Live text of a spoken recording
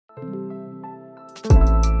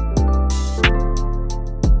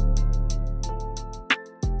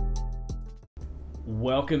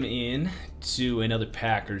Welcome in to another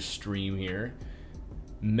Packers stream here.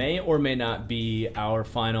 May or may not be our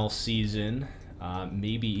final season,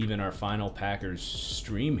 maybe even our final Packers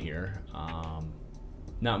stream here.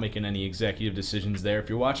 Not making any executive decisions there. If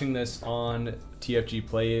you're watching this on TFG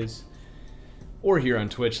Plays or here on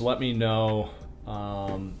Twitch, let me know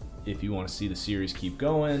if you want to see the series keep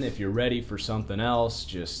going, if you're ready for something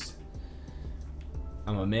else.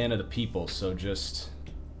 I'm a man of the people, so just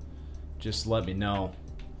let me know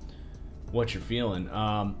what you're feeling.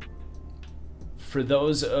 For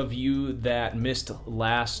those of you that missed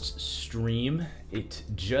last stream, it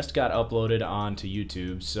just got uploaded onto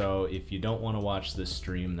YouTube, so if you don't want to watch this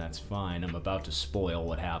stream, that's fine. I'm about to spoil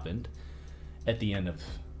what happened at the end of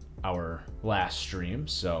our last stream,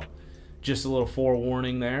 so just a little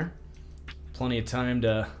forewarning there. Plenty of time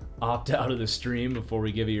to opt out of the stream before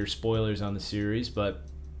we give you your spoilers on the series, but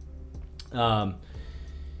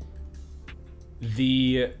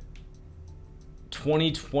the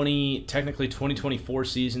 2020, technically 2024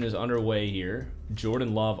 season is underway here.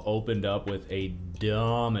 Jordan Love opened up with a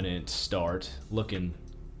dominant start, looking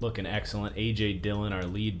excellent. AJ Dillon, our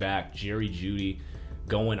lead back, Jerry Jeudy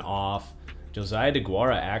going off. Josiah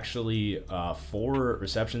DeGuara actually 4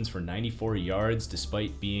 receptions for 94 yards,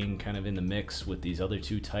 despite being kind of in the mix with these other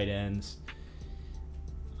two tight ends.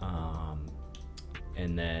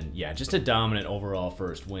 And then, yeah, just a dominant overall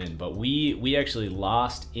first win. But we actually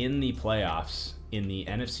lost in the playoffs in the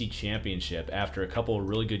NFC Championship after a couple of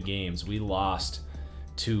really good games. We lost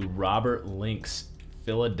to Robert Link's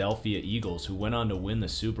Philadelphia Eagles, who went on to win the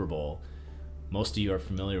Super Bowl. Most of you are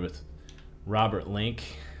familiar with Robert Link.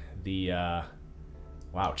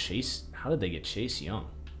 Wow, Chase, how did they get Chase Young?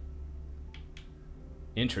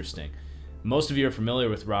 Interesting. Most of you are familiar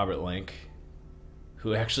with Robert Link,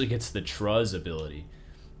 who actually gets the Truz ability,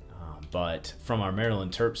 but from our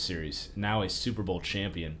Maryland Terps series, now a Super Bowl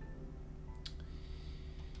champion.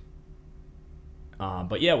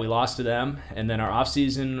 But yeah, we lost to them, and then our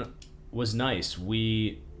offseason was nice.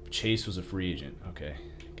 Chase was a free agent. Okay,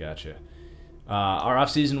 gotcha. Our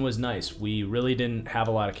offseason was nice. We really didn't have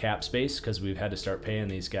a lot of cap space because we've had to start paying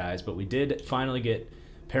these guys, but we did finally get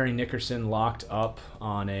Perry Nickerson locked up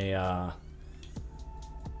on a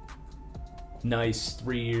nice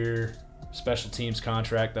 3-year special teams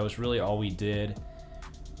contract. That was really all we did.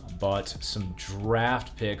 But some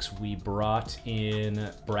draft picks, we brought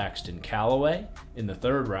in Braxton Callaway in the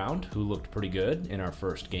 3rd round, who looked pretty good in our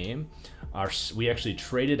first game. We actually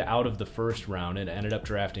traded out of the 1st round and ended up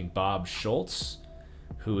drafting Bob Schultz,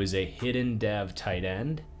 who is a hidden dev tight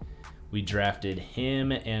end. We drafted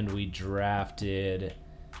him, and we drafted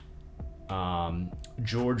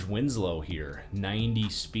George Winslow here, 90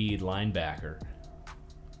 speed linebacker,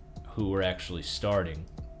 who we're actually starting.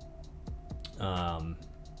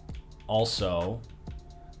 Also,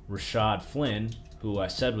 Rashad Flynn, who I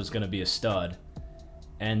said was going to be a stud,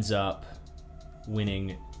 ends up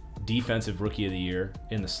winning Defensive Rookie of the Year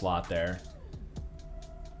in the slot there.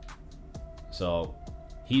 So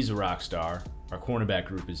he's a rock star. Our cornerback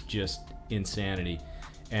group is just insanity.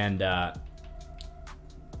 And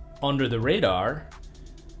under the radar,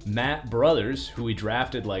 Matt Brothers, who we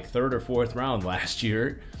drafted like 3rd or 4th round last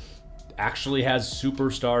year, actually has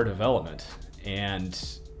superstar development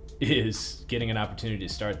and is getting an opportunity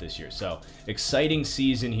to start this year. So exciting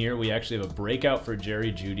season here. We actually have a breakout for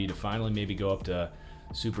Jerry Jeudy to finally maybe go up to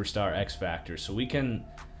superstar X Factor. So we can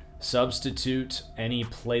substitute any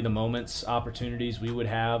play the moments opportunities we would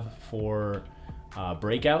have for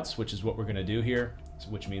breakouts, which is what we're going to do here,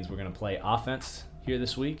 which means we're going to play offense here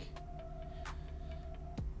this week.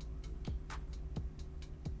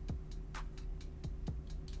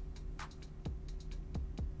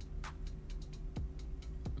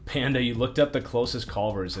 Panda, you looked up the closest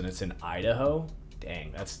Culver's and it's in Idaho?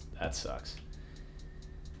 Dang, that sucks.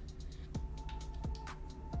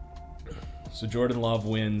 So Jordan Love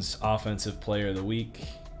wins Offensive Player of the Week.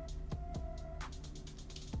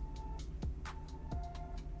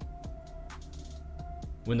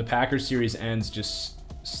 When the Packers series ends, just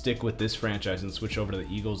stick with this franchise and switch over to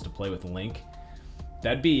the Eagles to play with Link.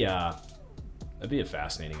 That'd be a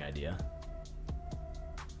fascinating idea.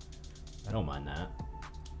 I don't mind that.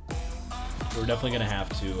 We're definitely going to have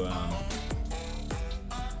to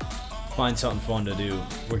find something fun to do.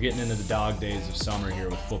 We're getting into the dog days of summer here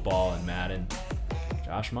with football and Madden.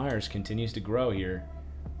 Josh Myers continues to grow here.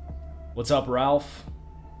 What's up, Ralph?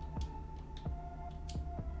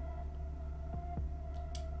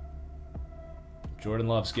 Jordan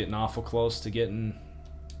Love's getting awful close to getting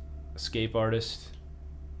Escape Artist.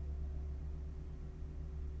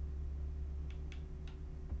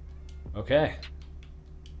 Okay.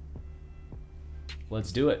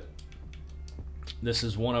 Let's do it. This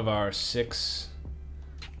is one of our 6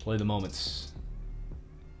 play the moments.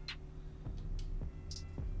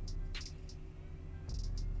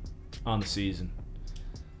 On the season.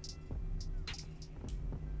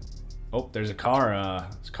 Oh, there's a car.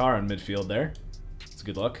 There's a car in midfield there. It's a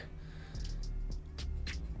good look.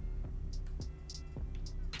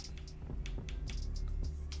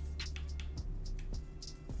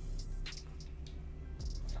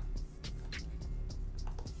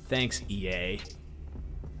 Thanks, EA.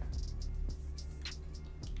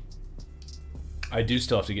 I do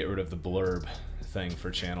still have to get rid of the blurb thing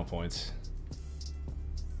for channel points.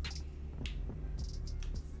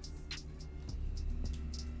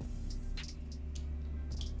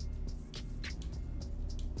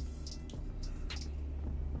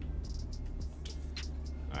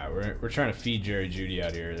 We're trying to feed Jerry Jeudy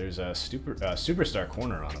out here. There's a superstar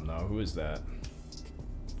corner on him, though. Who is that?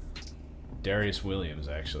 Darius Williams,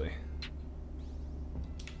 actually.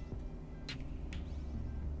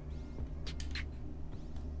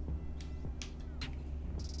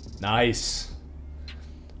 Nice.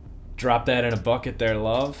 Drop that in a bucket there,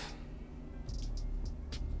 love.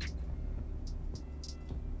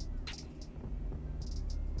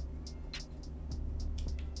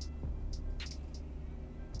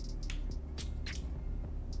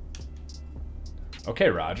 Okay,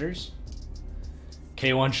 Rogers.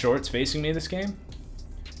 K1 Shorts facing me this game.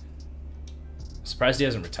 Surprised he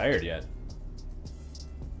hasn't retired yet.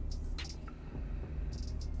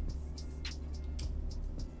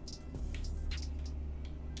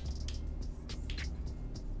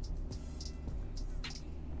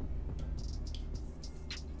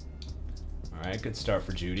 All right, good start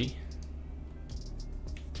for Jeudy.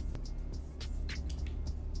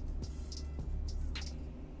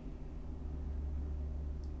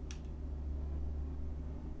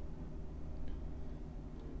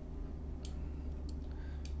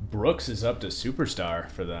 Brooks is up to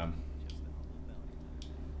superstar for them.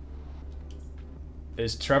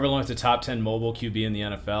 Is Trevor Lawrence a top 10 mobile QB in the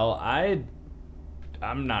NFL?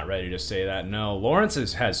 I'm not ready to say that. No, Lawrence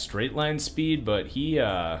has straight line speed, but he,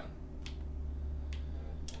 in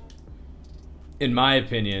my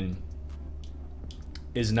opinion,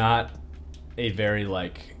 is not a very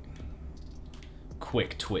like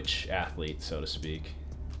quick twitch athlete, so to speak.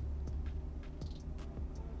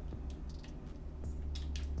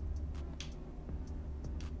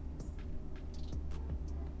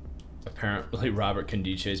 Apparently, Robert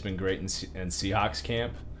Kondiche has been great in Seahawks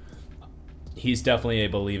camp. He's definitely a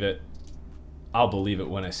believe it. I'll believe it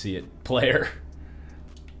when I see it player.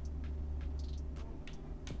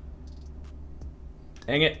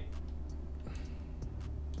 Dang it.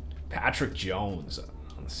 Patrick Jones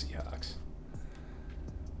on the Seahawks.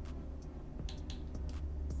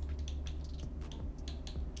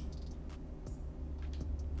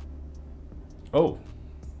 Oh.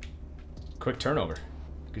 Quick turnover.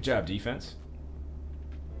 Good job, defense.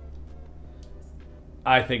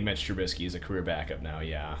 I think Mitch Trubisky is a career backup now,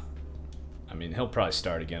 yeah. I mean, he'll probably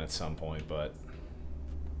start again at some point, but...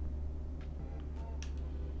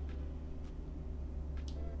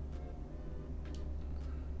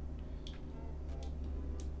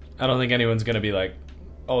 I don't think anyone's going to be like,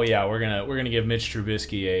 oh yeah, we're gonna give Mitch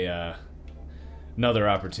Trubisky a another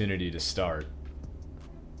opportunity to start.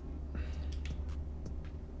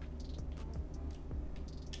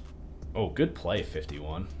 Oh, good play,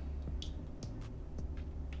 51.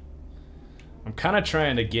 I'm kind of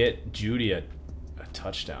trying to get Jeudy a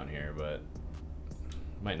touchdown here, but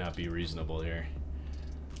might not be reasonable here.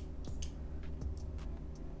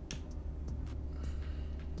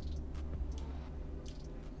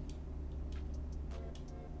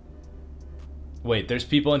 Wait, there's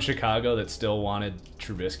people in Chicago that still wanted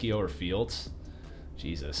Trubisky over Fields?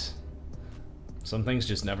 Jesus. Some things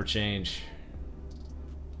just never change.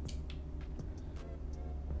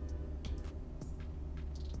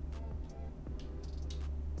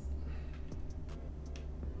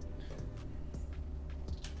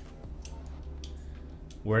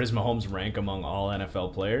 Where does Mahomes rank among all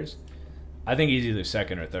NFL players? I think he's either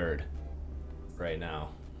second or third right now.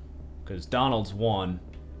 Because Donald's one.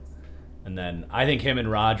 And then I think him and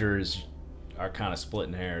Rodgers are kind of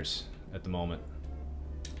splitting hairs at the moment.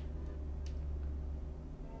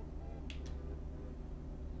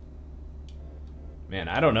 Man,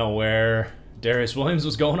 I don't know where Darius Williams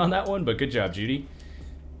was going on that one, but good job, Jeudy.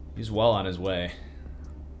 He's well on his way.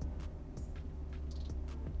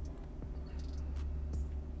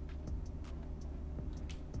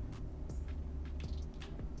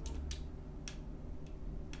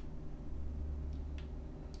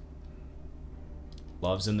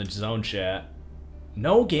 Love's in the zone chat.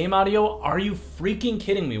 No game audio? Are you freaking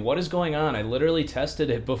kidding me? What is going on? I literally tested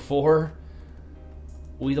it before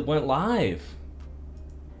we went live.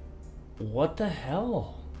 What the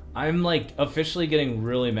hell? I'm like officially getting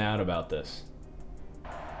really mad about this.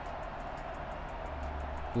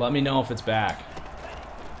 Let me know if it's back.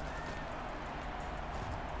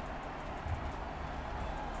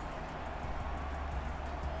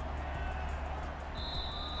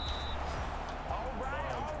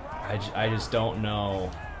 I just don't know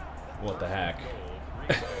what the heck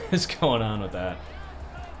is going on with that.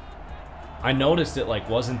 I noticed it like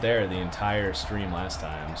wasn't there the entire stream last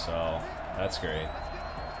time, so that's great.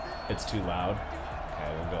 It's too loud.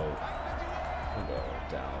 Okay, we'll go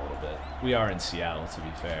down a little bit. We are in Seattle, to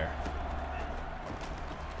be fair.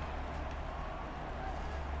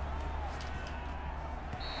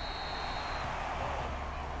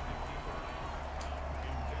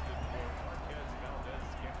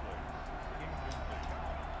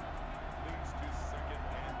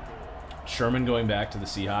 Sherman going back to the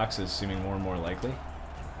Seahawks is seeming more and more likely.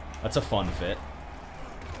 That's a fun fit.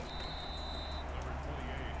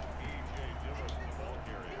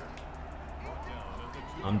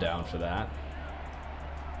 I'm down for that.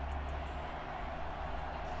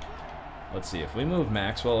 Let's see, if we move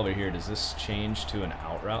Maxwell over here, does this change to an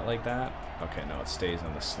out route like that? Okay, no, it stays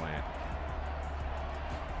on the slant.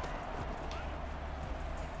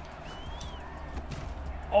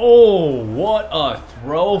 Oh, what a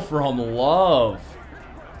throw from Love.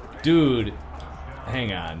 Dude,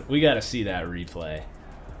 hang on. We got to see that replay.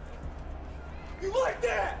 You like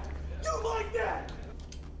that? You like that?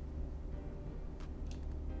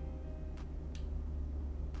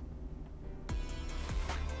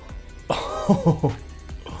 Oh,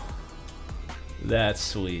 that's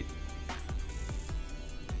sweet.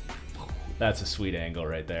 That's a sweet angle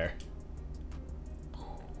right there.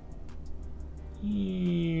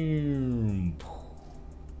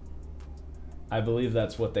 I believe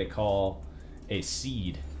that's what they call a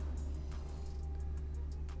seed.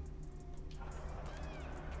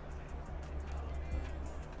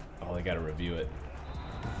 Oh, they gotta review it.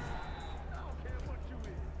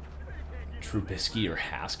 Trubisky or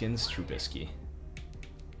Haskins? Trubisky.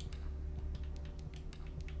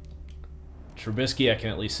 Trubisky, I can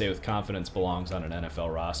at least say with confidence, belongs on an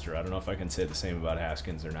NFL roster. I don't know if I can say the same about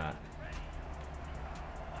Haskins or not.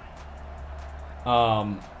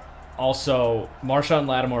 Also, Marshawn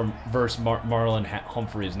Lattimore versus Marlon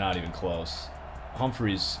Humphrey is not even close.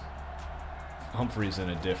 Humphrey's in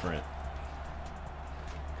a different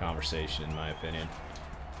conversation, in my opinion.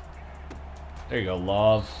 There you go,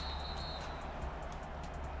 Love.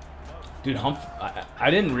 Dude, I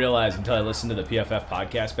didn't realize until I listened to the PFF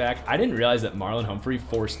podcast back, I didn't realize that Marlon Humphrey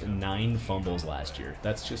forced 9 fumbles last year.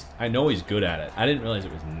 That's just, I know he's good at it. I didn't realize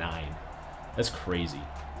it was 9. That's crazy.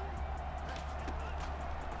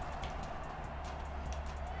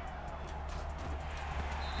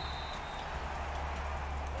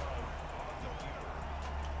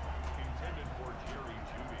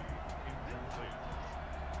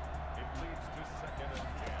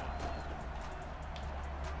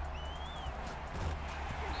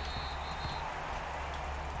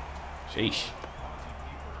 Sheesh.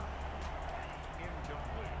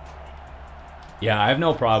 Yeah, I have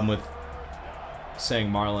no problem with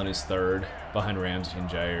saying Marlon is third behind Ramsey and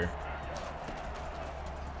Jair.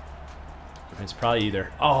 It's probably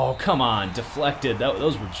either... Oh, come on. Deflected.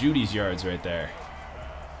 Those were Judy's yards right there.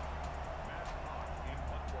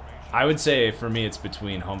 I would say, for me, it's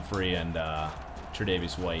between Humphrey and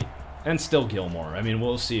Tre'Davious White. And still Gilmore. I mean,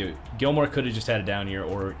 we'll see. Gilmore could have just had a down year,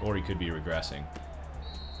 or he could be regressing.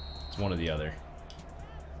 It's one or the other.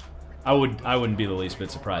 I wouldn't be the least bit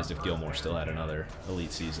surprised if Gilmore still had another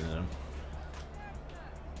elite season in him.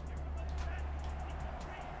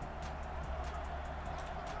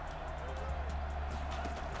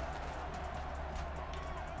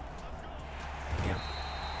 Damn.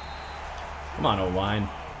 Come on, O-line.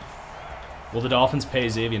 Will the Dolphins pay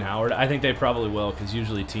Xavier Howard? I think they probably will, because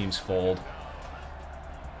usually teams fold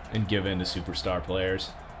and give in to superstar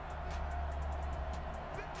players.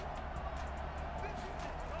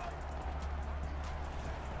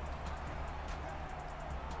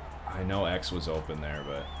 I know X was open there,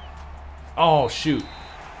 but... Oh, shoot.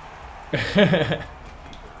 That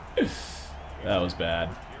was bad.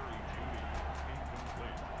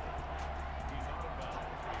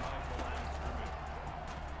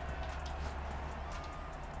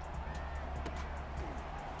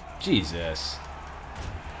 Jesus.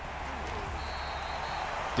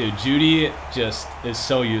 Dude, Judy just is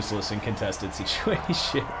so useless in contested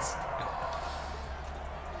situations.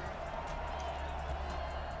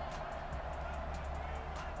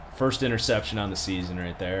 First interception on the season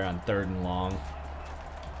right there on 3rd and long.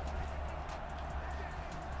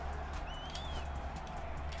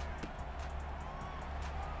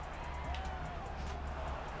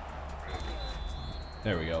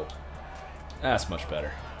 There we go. That's much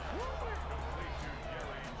better.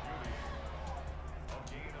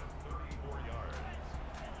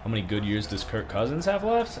 How many good years does Kirk Cousins have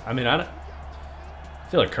left? I mean, I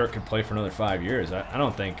feel like Kirk could play for another 5 years. I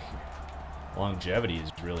don't think longevity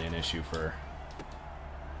is really an issue for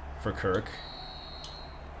Kirk.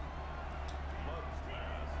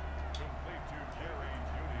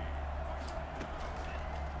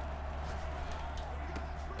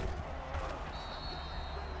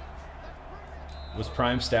 Was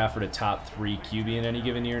Prime Stafford a top 3 QB in any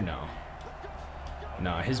given year? No.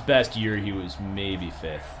 No, his best year he was maybe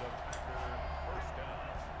 5th.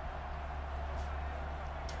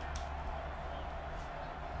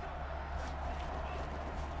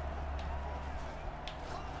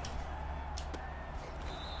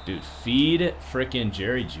 Dude, feed frickin'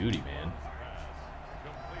 Jerry Jeudy, man.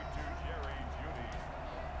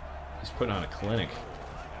 He's putting on a clinic.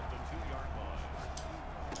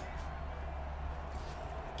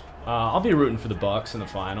 I'll be rooting for the Bucks in the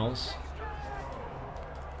finals.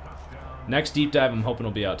 Next deep dive, I'm hoping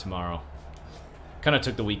will be out tomorrow. Kind of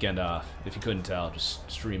took the weekend off, if you couldn't tell, just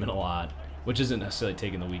streaming a lot, which isn't necessarily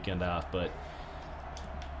taking the weekend off, but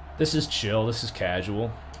this is chill, this is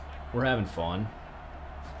casual. We're having fun.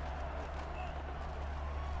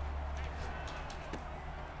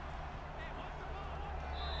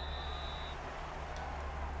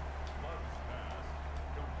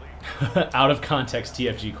 Out of context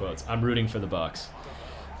TFG quotes. I'm rooting for the Bucks.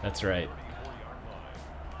 That's right.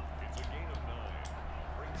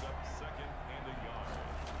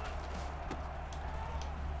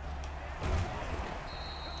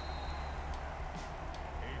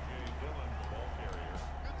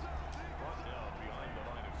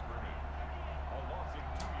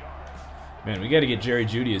 Man, we got to get Jerry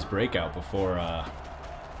Jeudy his breakout before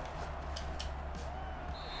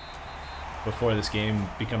this game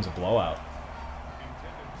becomes a blowout.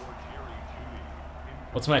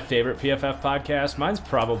 What's my favorite PFF podcast? Mine's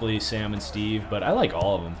probably Sam and Steve, but I like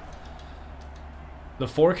all of them. The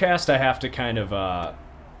forecast I have to kind of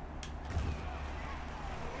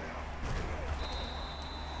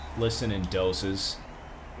listen in doses.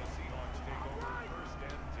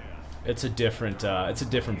 It's a different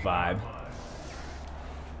vibe.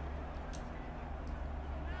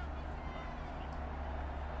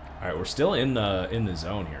 All right, we're still in the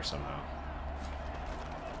zone here somehow.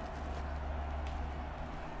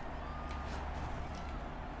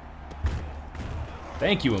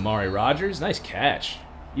 Thank you, Amari Rogers. Nice catch.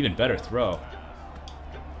 Even better throw.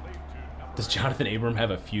 Does Jonathan Abram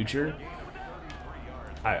have a future?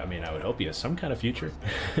 I mean, I would hope he has some kind of future.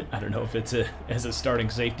 I don't know if it's as a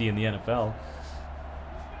starting safety in the NFL.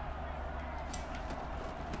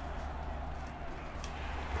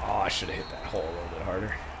 Oh, I should have hit that hole a little bit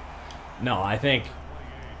harder. No, I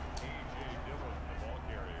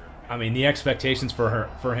mean, the expectations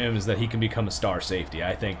for him is that he can become a star safety.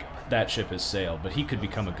 I think that ship has sailed, but he could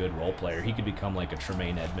become a good role player. He could become like a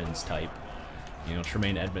Tremaine Edmonds type. You know,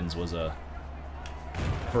 Tremaine Edmonds was a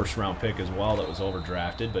first-round pick as well that was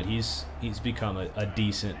overdrafted, but he's become a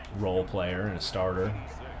decent role player and a starter,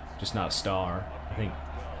 just not a star. I think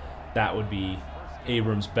that would be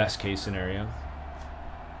Abrams' best-case scenario.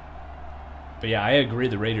 But yeah, I agree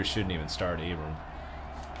the Raiders shouldn't even start Abram.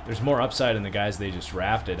 There's more upside in the guys they just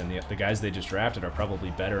drafted, and the guys they just drafted are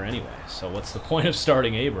probably better anyway. So what's the point of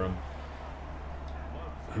starting Abram?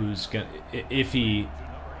 Who's gonna, if he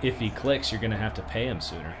clicks, you're gonna have to pay him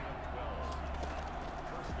sooner.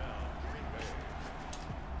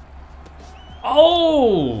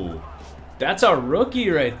 Oh, that's our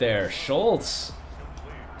rookie right there, Schultz.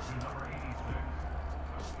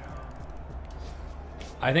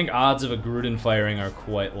 I think odds of a Gruden firing are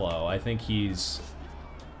quite low. I think he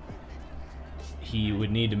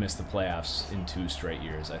would need to miss the playoffs in 2 straight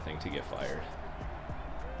years, I think, to get fired.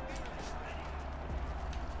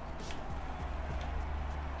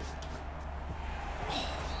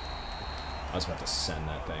 I was about to send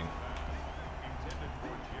that thing.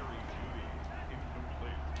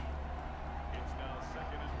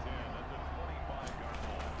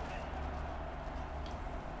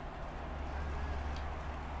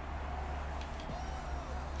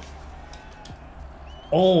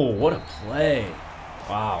 Oh, what a play.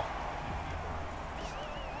 Wow.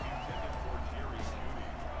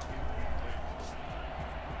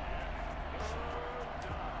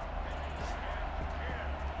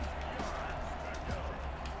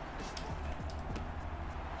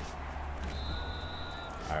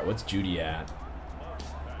 Alright, what's Judy at?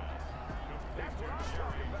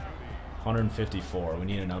 154. We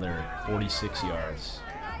need another 46 yards.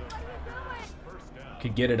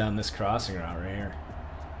 Could get it on this crossing route right here.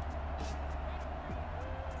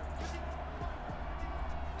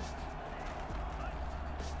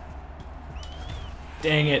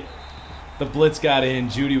 Dang it. The blitz got in.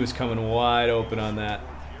 Judy was coming wide open on that.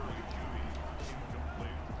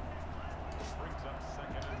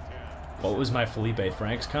 What was my Felipe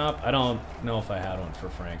Franks comp? I don't know if I had one for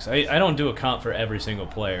Franks. I don't do a comp for every single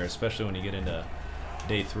player, especially when you get into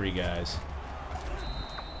day 3 guys.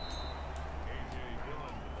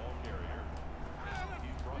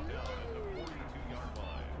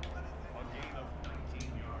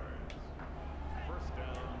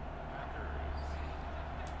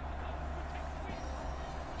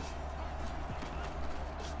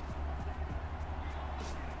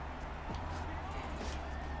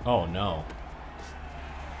 Oh no.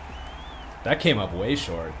 That came up way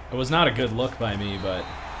short. It was not a good look by me, but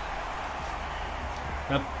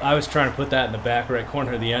I was trying to put that in the back right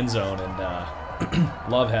corner of the end zone,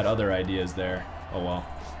 and Love had other ideas there. Oh well.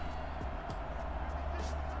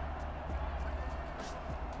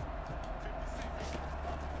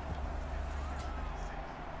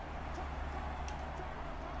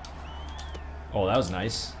 Oh, that was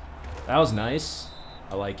nice. That was nice.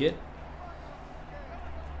 I like it.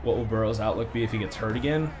 What will Burrow's outlook be if he gets hurt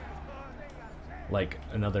again? Like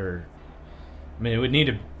another... I mean, it would need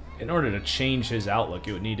to... In order to change his outlook,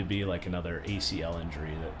 it would need to be like another ACL injury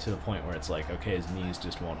to the point where it's like, okay, his knees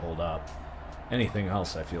just won't hold up. Anything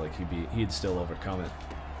else, I feel like he'd still overcome it.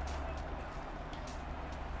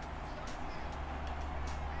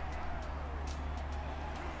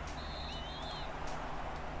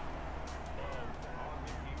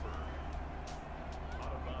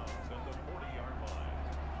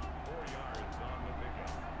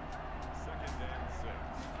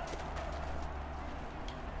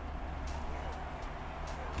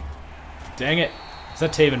 Dang it. Is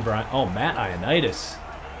that Taven Bryant? Oh, Matt Ioannidis.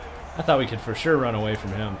 I thought we could for sure run away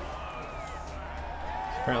from him.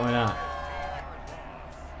 Apparently not.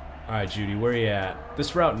 Alright, Judy, where are you at?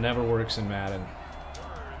 This route never works in Madden.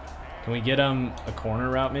 Can we get him a corner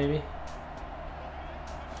route, maybe?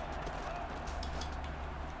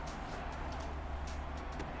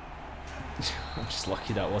 I'm just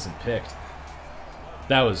lucky that wasn't picked.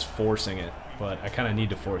 That was forcing it, but I kind of need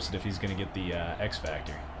to force it if he's going to get the X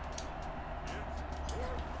Factor.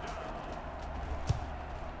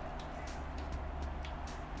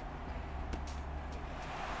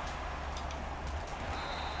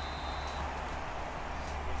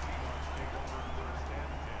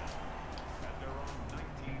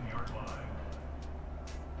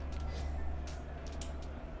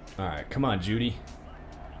 Alright, come on, Judy.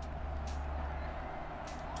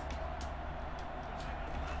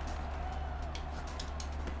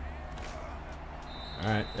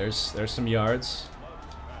 Alright, there's some yards.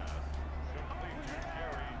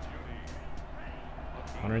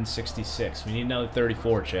 166. We need another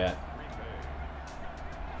 34, chat.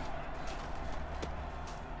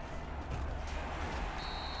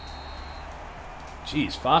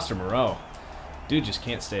 Jeez, Foster Moreau. Dude just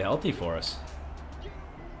can't stay healthy for us.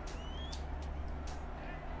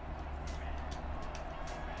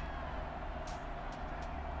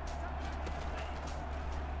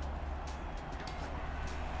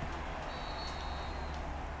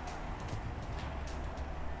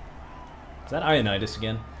 Is that Ioannidis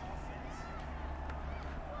again?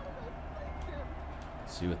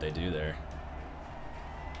 Let's see what they do there.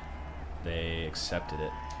 They accepted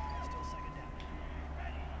it.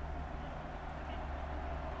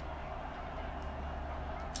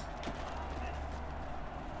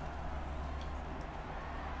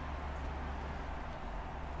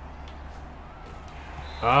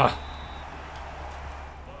 Ah!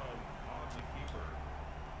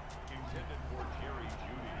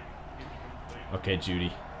 Okay,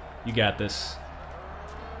 Judy. You got this.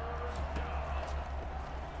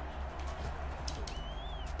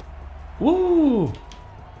 Woo!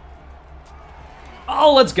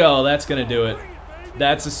 Oh, let's go. That's going to do it.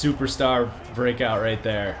 That's a superstar breakout right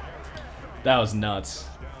there. That was nuts.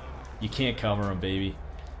 You can't cover him, baby.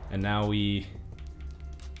 And now we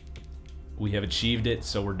have achieved it,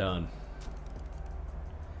 so we're done.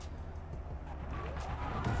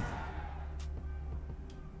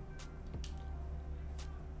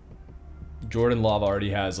 Jordan Love already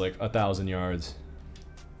has like 1,000 yards.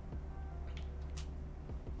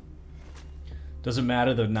 Doesn't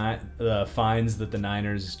matter the fines that the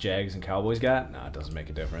Niners, Jags, and Cowboys got. No, it doesn't make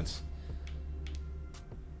a difference.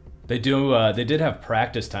 They did have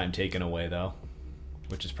practice time taken away though.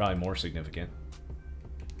 which is probably more significant.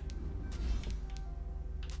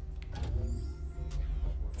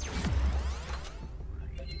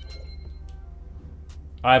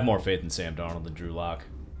 I have more faith in Sam Darnold than Drew Lock,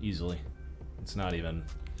 easily. It's not even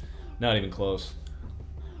close.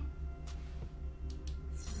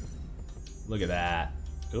 Look at that.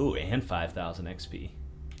 Ooh, and 5,000 XP.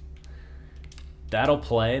 That'll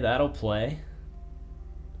play, that'll play.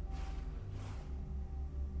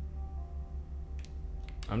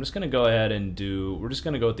 I'm just going to go ahead and we're just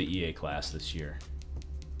going to go with the EA class this year.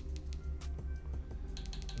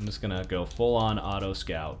 I'm just going to go full on auto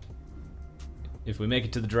scout. If we make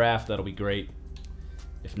it to the draft, that'll be great.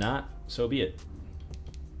 If not, so be it.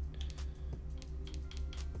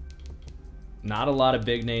 Not a lot of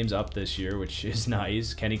big names up this year, which is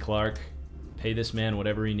nice. Kenny Clark, pay this man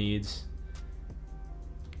whatever he needs.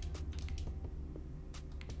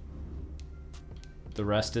 The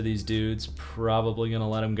rest of these dudes, probably going to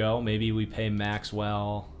let him go. Maybe we pay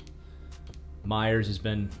Maxwell. Myers has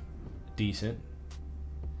been decent.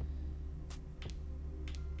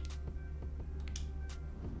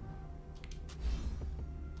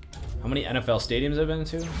 How many NFL stadiums I've been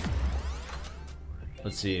to?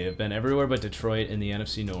 Let's see, I've been everywhere but Detroit in the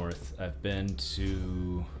NFC North. I've been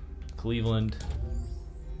to Cleveland.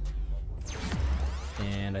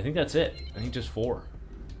 And I think that's it. I think just 4.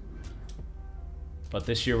 But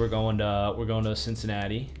this year we're going to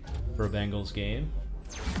Cincinnati for a Bengals game.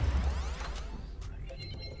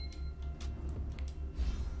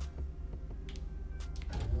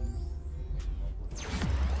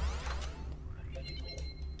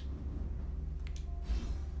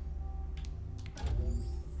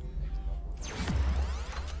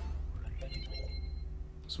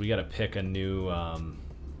 So we got to pick a new, we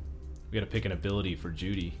got to pick an ability for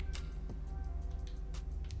Judy.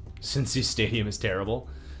 Cincy Stadium is terrible.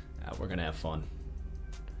 We're going to have fun.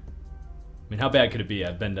 I mean, how bad could it be?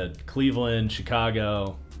 I've been to Cleveland,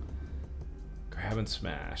 Chicago. Grab and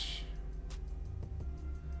smash.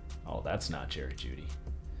 Oh, that's not Jerry Judy.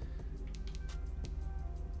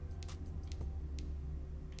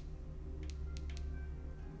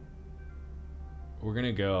 We're going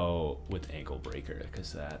to go with ankle breaker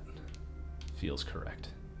because that feels correct.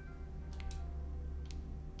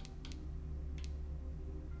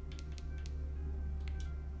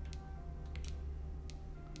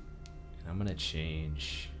 And I'm going to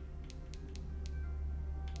change.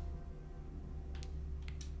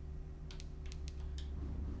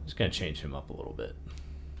 Just going to change him up a little bit.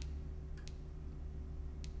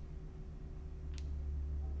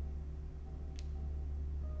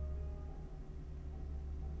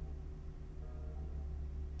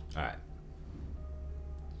 Alright.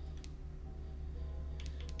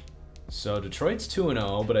 So Detroit's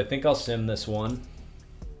 2-0, but I think I'll sim this one.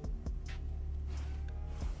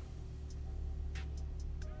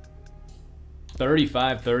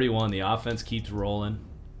 (35-31). The offense keeps rolling.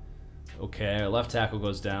 Okay, our left tackle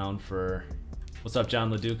goes down for... What's up,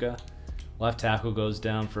 John LaDuca? Left tackle goes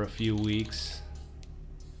down for a few weeks.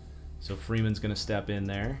 So Freeman's going to step in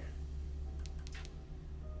there.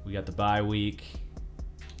 We got the bye week.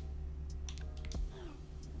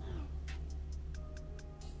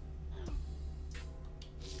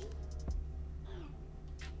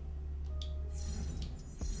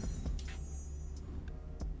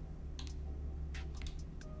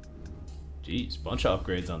 Jeez, bunch of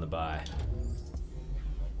upgrades on the bye.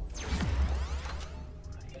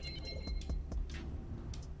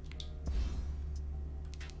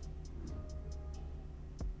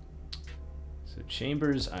 So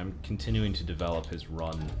Chambers, I'm continuing to develop his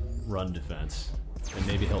run defense. And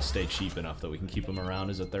maybe he'll stay cheap enough that we can keep him around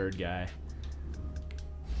as a third guy.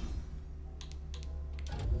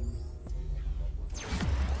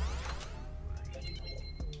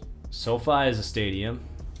 SoFi is a stadium.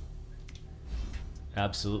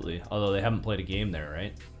 Absolutely. Although they haven't played a game there,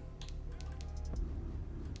 right?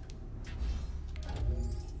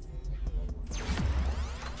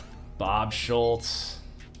 Bob Schultz.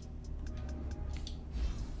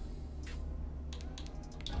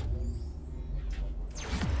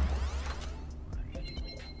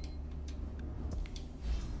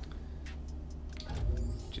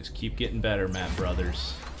 Just keep getting better, Matt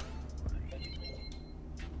Brothers.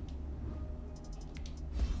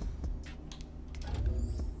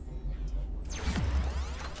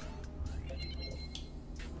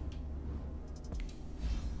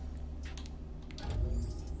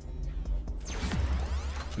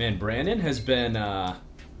 Man, Brandon has been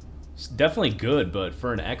definitely good, but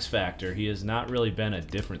for an X Factor, he has not really been a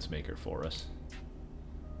difference maker for us.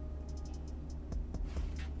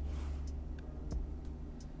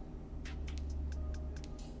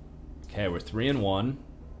 Hey, we're 3-1.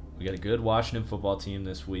 We got a good Washington football team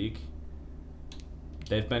this week.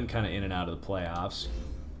 They've been kind of in and out of the playoffs.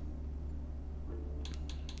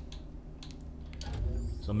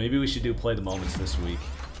 So maybe we should do play the moments this week.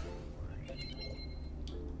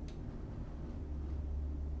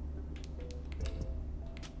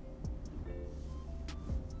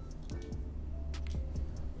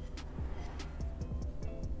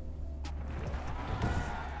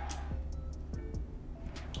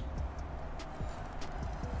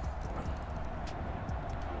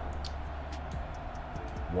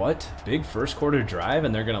 What? Big first quarter drive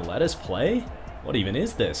and they're going to let us play? What even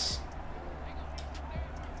is this?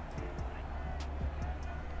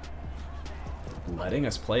 Letting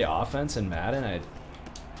us play offense in Madden?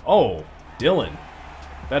 Oh, Dylan.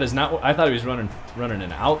 That is not what I thought he was running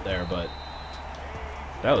an out there, but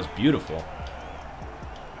that was beautiful.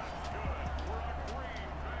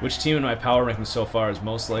 Which team in my power ranking so far is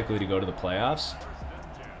most likely to go to the playoffs?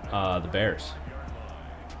 The Bears.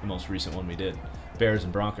 The most recent one we did. Bears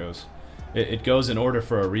and Broncos. It goes in order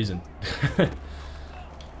for a reason.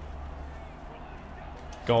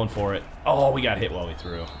 Going for it. Oh, we got hit while we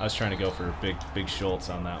threw. I was trying to go for big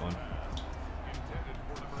Schultz on that one.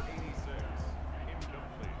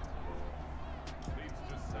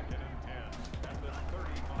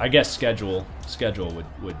 I guess schedule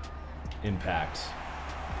would impact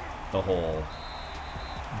the whole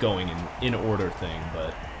going in order thing,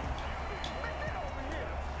 but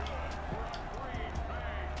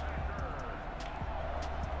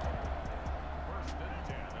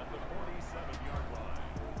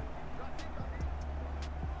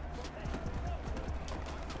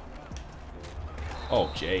oh,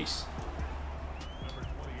 Jace.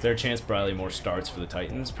 Is there a chance Briley Moore starts for the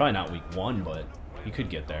Titans? Probably not week 1, but he could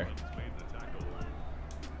get there.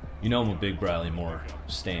 You know I'm a big Briley Moore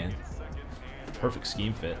stan. Perfect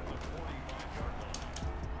scheme fit.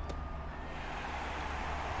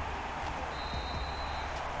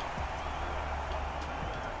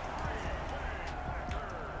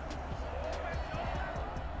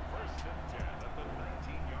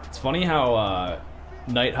 It's funny how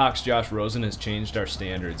Nighthawks Josh Rosen has changed our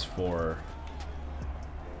standards for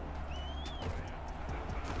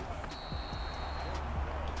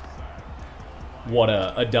what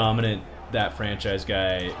a dominant that franchise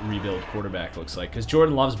guy rebuild quarterback looks like. Because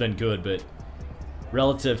Jordan Love's been good, but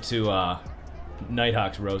relative to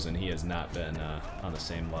Nighthawks Rosen, he has not been on the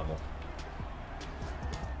same level.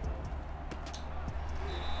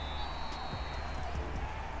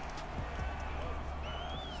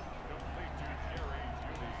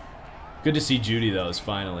 Good to see Judy, though, is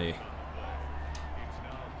finally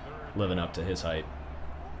living up to his hype.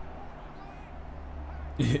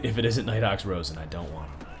 If it isn't Nighthawks Rosen, I don't want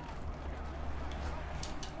him.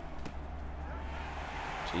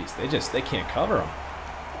 Jeez, they can't cover him.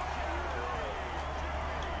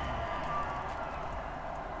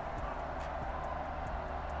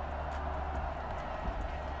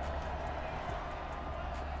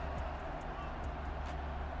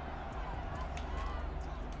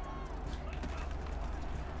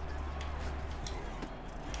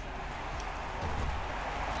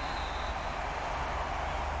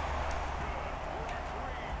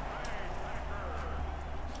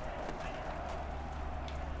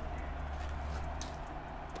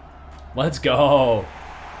 Let's go.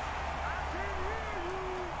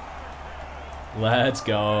 Let's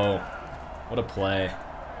go. What a play.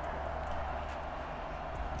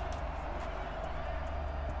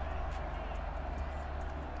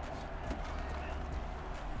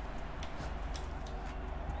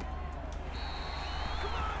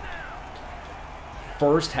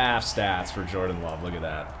 First half stats for Jordan Love. Look at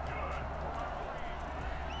that.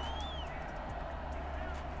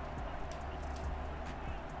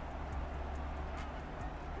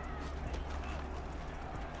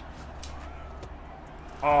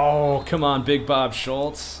 Oh, come on, Big Bob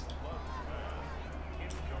Schultz.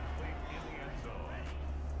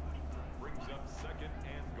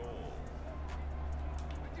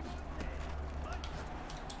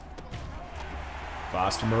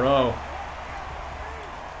 Foster Moreau.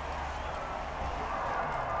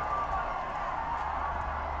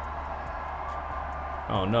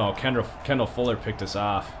 Oh no, Kendall Fuller picked us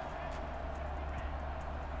off.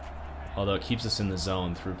 Although it keeps us in the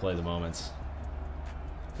zone through play the moments.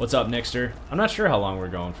 What's up, Nixter? I'm not sure how long we're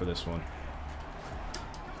going for this one.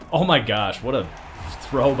 Oh my gosh, what a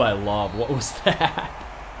throw by Love. What was that?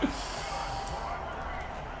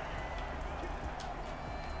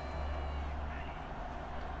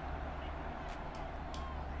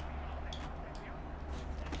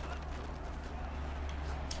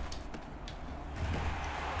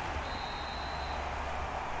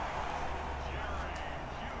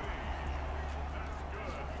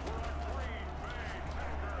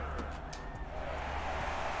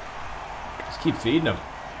 keep feeding him.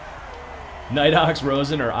 Nighthawks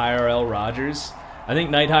Rosen or IRL Rogers? I think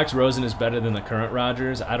Nighthawks Rosen is better than the current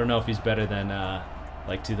Rogers. I don't know if he's better than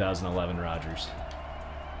like 2011 Rogers.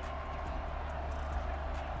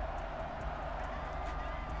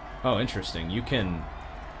 Oh, interesting. You can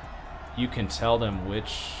tell them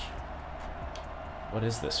which. What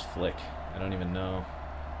is this flick? I don't even know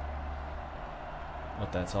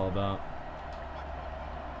what that's all about.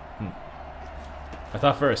 I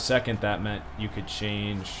thought for a second that meant you could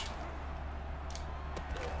change.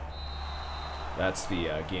 That's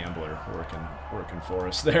the gambler working for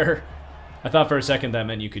us there. I thought for a second that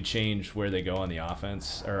meant you could change where they go on the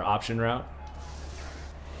offense or option route.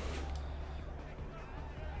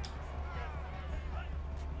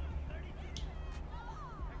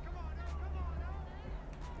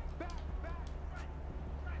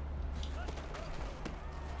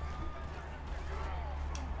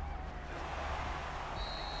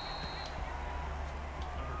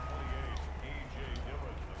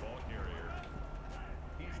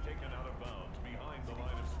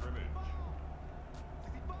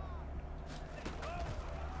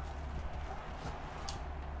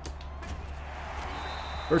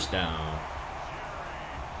 First down.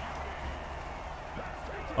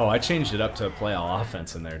 Oh, I changed it up to play all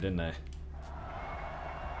offense in there, didn't I?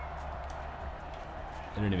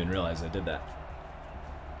 I didn't even realize I did that.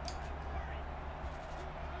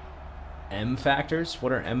 M factors?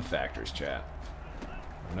 What are M factors, chat?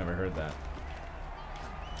 I've never heard that.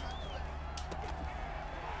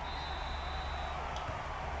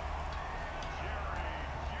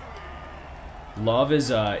 Love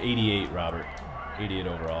is 88, Robert. 88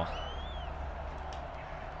 overall.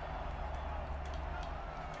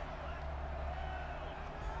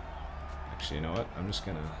 Actually, you know what? I'm just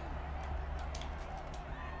gonna...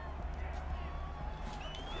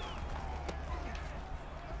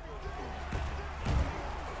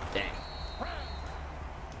 Dang.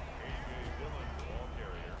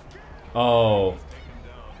 Oh.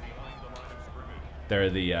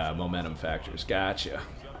 They're the momentum factors. Gotcha.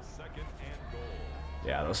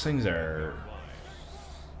 Yeah, those things are...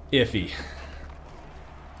 iffy.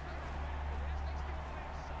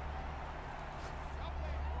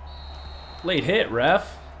 Late hit,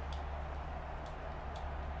 ref.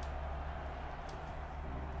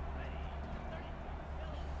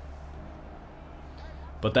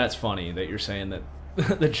 But that's funny that you're saying that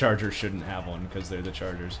the Chargers shouldn't have one because they're the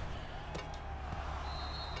Chargers.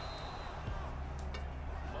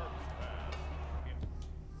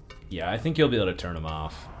 Yeah, I think you'll be able to turn them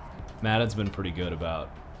off. Madden's been pretty good about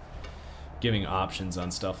giving options on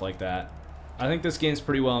stuff like that. I think this game's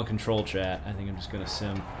pretty well in control, chat. I think I'm just gonna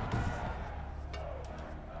sim.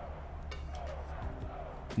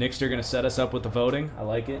 Nixter gonna set us up with the voting. I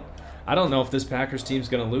like it. I don't know if this Packers team's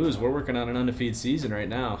gonna lose. We're working on an undefeated season right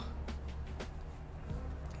now.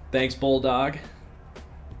 Thanks, Bulldog.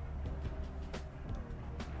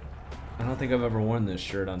 I don't think I've ever worn this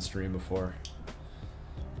shirt on stream before.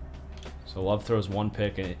 So Love throws one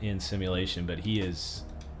pick in simulation, but he is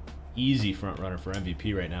easy front runner for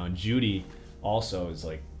MVP right now. And Judy also is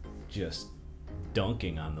like just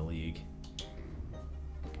dunking on the league.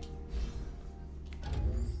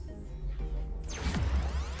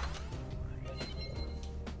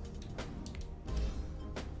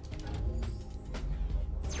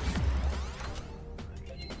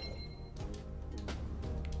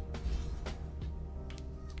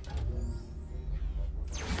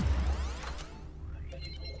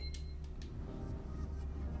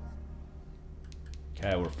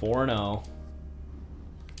 Okay, we're 4-0.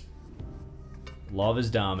 Love is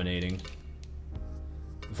dominating.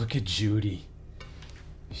 Look at Judy.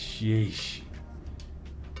 Sheesh.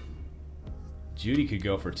 Judy could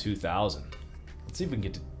go for 2,000. Let's see if we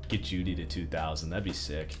can get Judy to 2,000. That'd be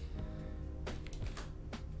sick.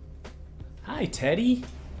 Hi, Teddy.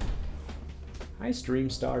 Hi,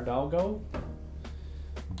 Streamstar Doggo.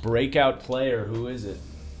 Breakout player. Who is it?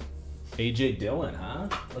 AJ Dillon, huh?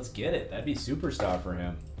 Let's get it. That'd be superstar for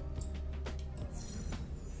him.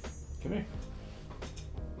 Come here.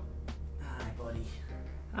 Hi, buddy.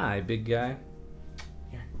 Hi, big guy.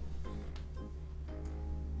 Here.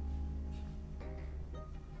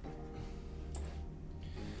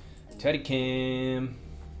 Teddy Cam.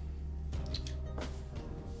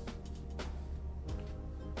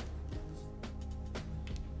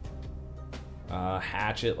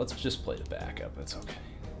 Hatchet. Let's just play the backup. That's okay.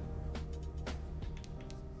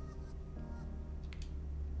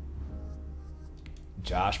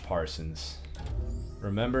 Josh Parsons.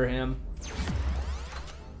 Remember him?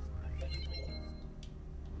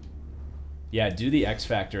 Yeah, do the X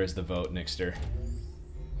Factor as the vote, Nixter.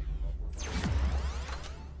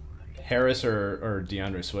 Harris or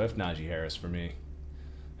DeAndre Swift? Najee Harris for me.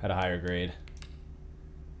 Had a higher grade.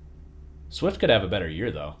 Swift could have a better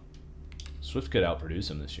year, though. Swift could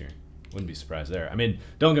outproduce him this year. Wouldn't be surprised there. I mean,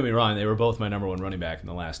 don't get me wrong. They were both my number 1 running back in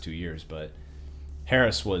the last 2 years, but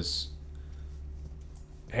Harris was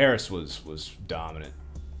dominant.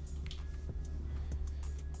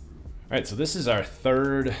 All right, so this is our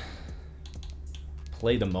third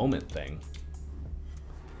play the moment thing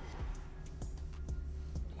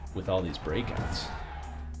with all these breakouts.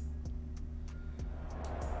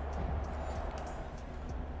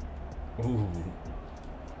 Ooh.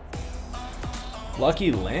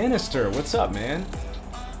 Lucky Lannister, what's up, man?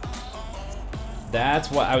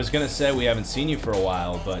 That's what I was gonna say. We haven't seen you for a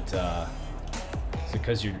while, but it's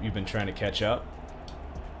because you've been trying to catch up.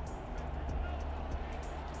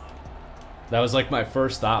 That was like my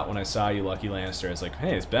first thought when I saw you, Lucky Lannister. I was like,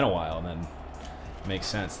 hey, it's been a while, and then it makes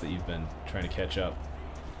sense that you've been trying to catch up.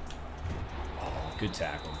 Oh, good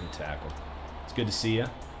tackle, good tackle. It's good to see you.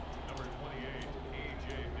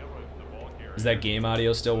 Is that game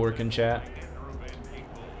audio still working, chat?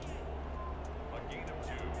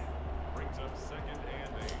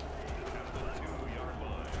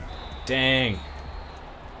 Dang.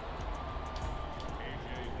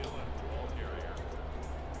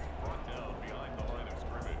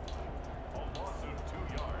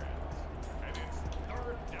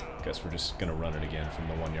 Guess we're just gonna run it again from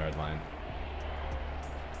the 1 yard line.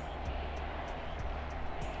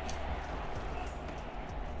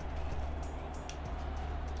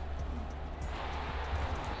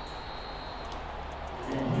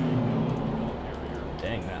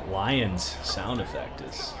 Dang, that Lions sound effect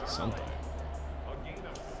is something.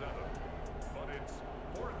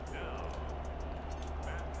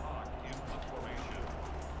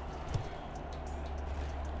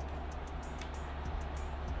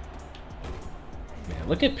 Man,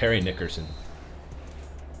 look at Perry Nickerson.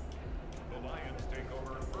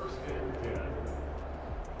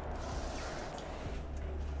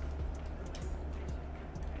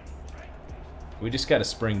 We just got to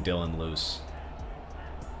spring Dylan loose.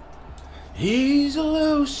 He's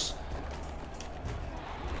loose.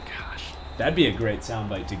 Gosh, that'd be a great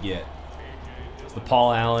soundbite to get. It's the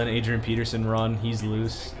Paul Allen, Adrian Peterson run. He's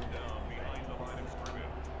loose.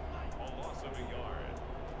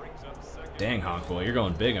 Dang, Honk Boy, you're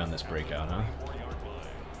going big on this breakout, huh?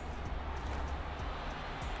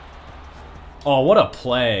 Oh, what a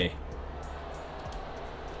play.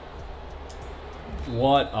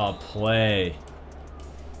 What a play.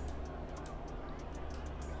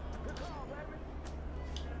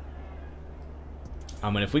 I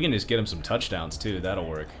mean, if we can just get him some touchdowns, too, that'll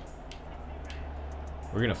work.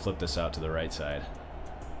 We're going to flip this out to the right side.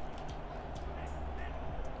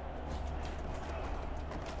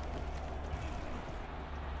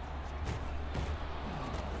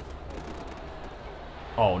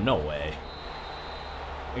 Oh, no way.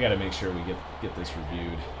 I got to make sure we get this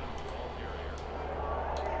reviewed.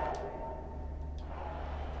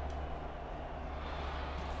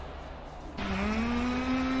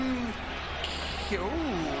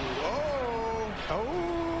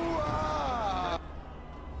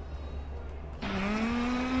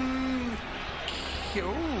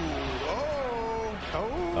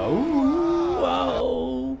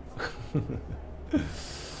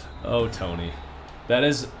 Oh, Tony. That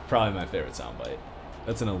is probably my favorite soundbite.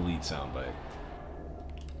 That's an elite soundbite.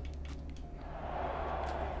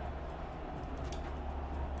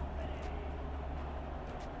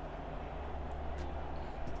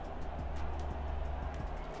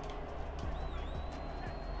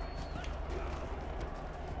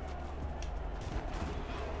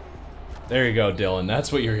 There you go, Dylan.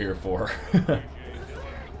 That's what you're here for.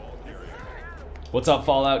 What's up,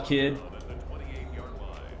 Fallout Kid?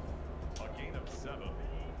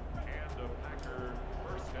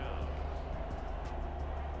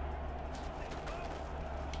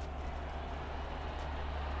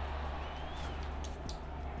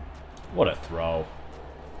 What a throw.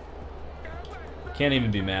 Can't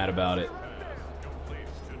even be mad about it.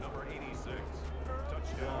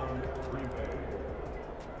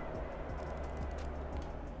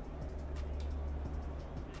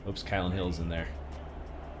 Oops, Kylan Hill's in there.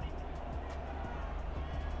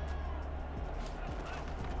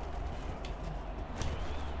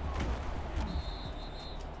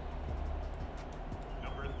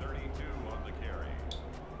 Number 32 on the carry.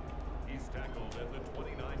 He's tackled at the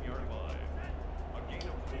 29-yard line. A gain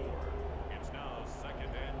of 4. It's now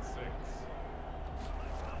 2nd and 6.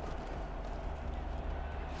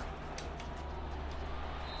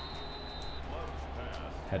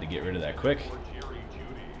 Had to get rid of that quick.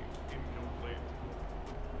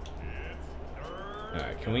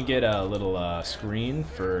 Can we get a little screen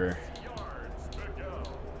for...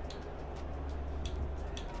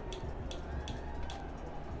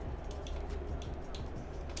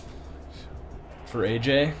 for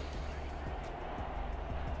AJ?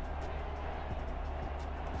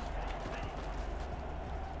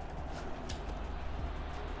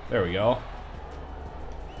 There we go.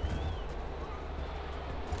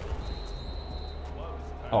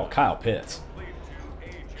 Oh, Kyle Pitts.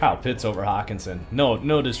 Kyle Pitts over Hawkinson.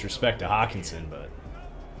 No disrespect to Hawkinson, but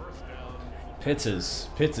Pitts is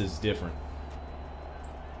different.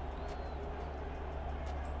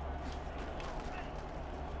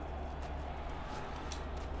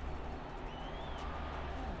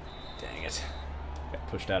 Dang it. Got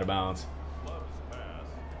pushed out of bounds.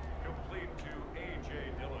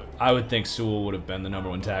 I would think Sewell would have been the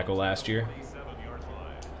 #1 tackle last year.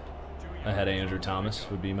 Ahead of Andrew Thomas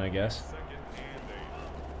would be my guess.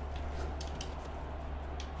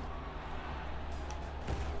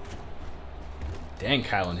 Dang,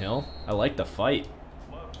 Kylan Hill. I like the fight.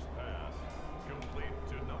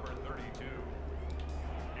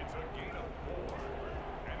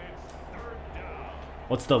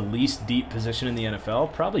 What's the least deep position in the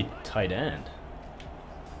NFL? Probably tight end.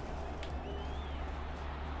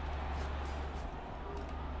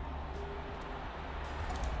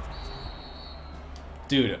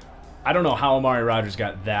 Dude, I don't know how Amari Rodgers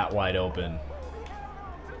got that wide open.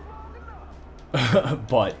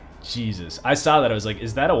 But, Jesus. I saw that. I was like,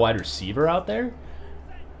 is that a wide receiver out there?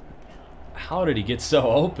 How did he get so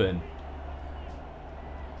open?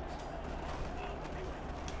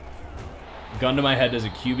 Gun to my head, does a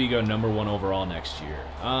QB go #1 overall next year?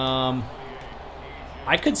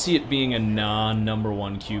 I could see it being a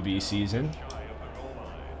non-#1 QB season.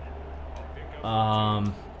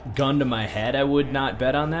 Gun to my head, I would not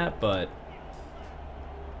bet on that, but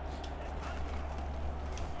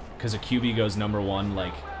because a QB goes #1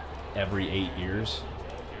 like every 8 years,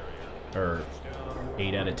 or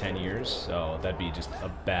 8 out of 10 years, so that'd be just a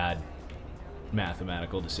bad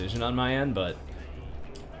mathematical decision on my end, but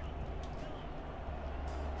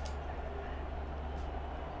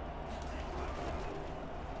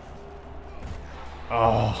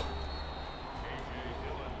oh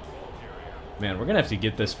man, we're gonna have to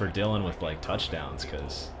get this for Dylan with like touchdowns,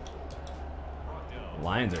 because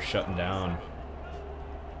Lions are shutting down.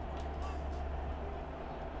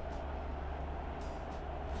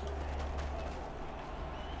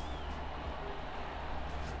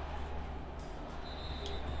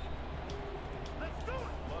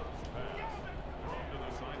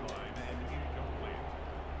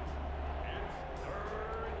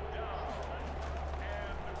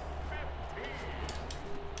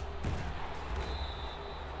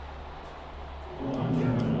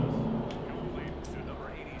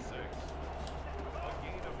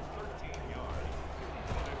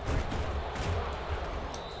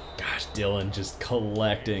 Dylan just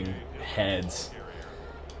collecting heads.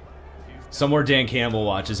 Somewhere Dan Campbell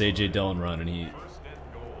watches AJ Dillon run and he's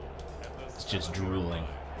just drooling.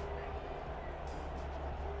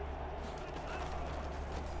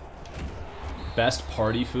 Best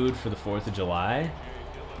party food for the 4th of July?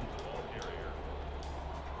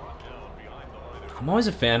 I'm always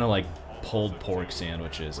a fan of like pulled pork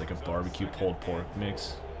sandwiches, like a barbecue pulled pork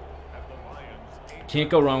mix. Can't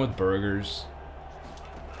go wrong with burgers.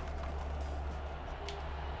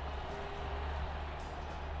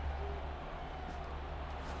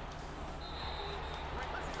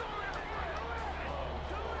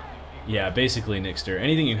 Yeah, basically Nixter.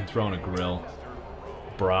 Anything you can throw on a grill.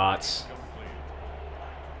 Brats.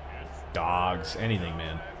 Dogs. Anything,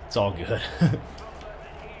 man. It's all good.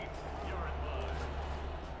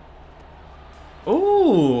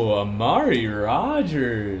 Ooh, Amari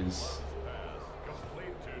Rodgers.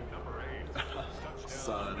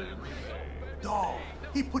 Dog,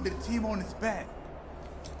 he put the team on his back.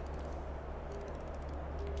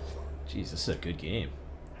 Jeez, this is a good game.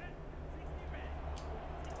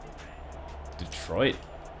 Detroit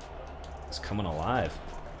is coming alive.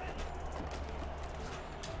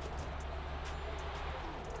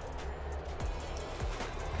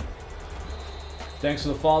 Thanks for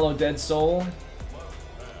the follow, Dead Soul.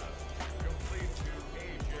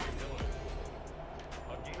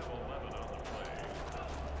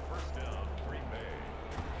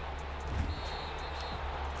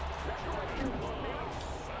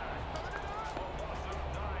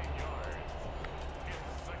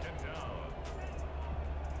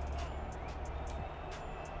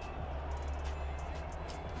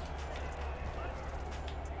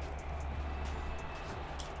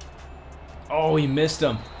 Oh, he missed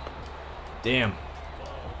him. Damn.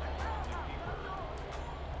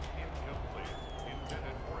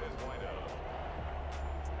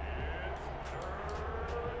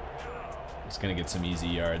 He's gonna get some easy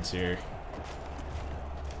yards here.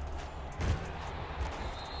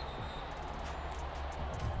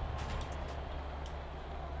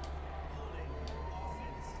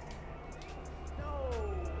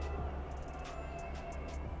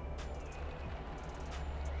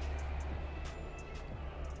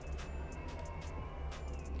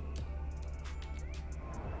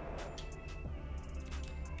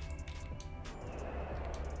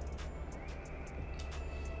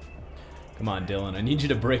 Come on, Dylan. I need you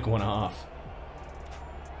to break one off.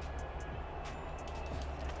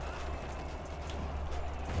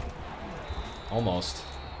 Almost.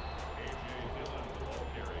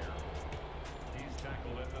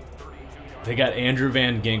 They got Andrew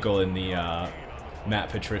Van Ginkel in the Matt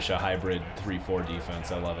Patricia hybrid 3-4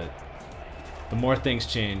 defense. I love it. The more things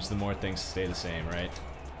change, the more things stay the same, right?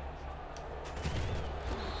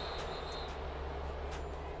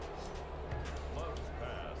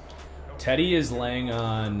 Teddy is laying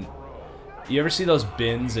on... You ever see those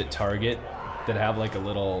bins at Target that have like a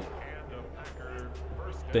little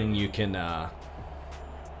thing you can...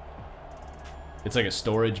 It's like a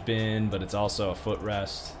storage bin, but it's also a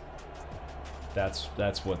footrest. That's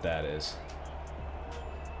what that is.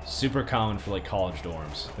 Super common for like college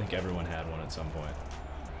dorms. I think everyone had one at some point.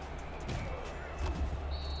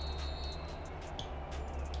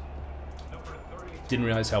 Didn't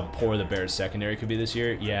realize how poor the Bears secondary could be this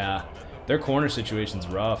year. Yeah. Their corner situation's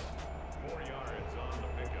rough.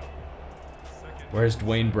 Where's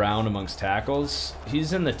Dwayne Brown amongst tackles?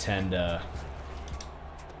 He's in the 10 to...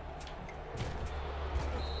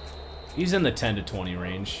 He's in the 10 to 20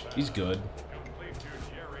 range. He's good.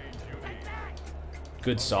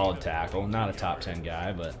 Good solid tackle. Not a top 10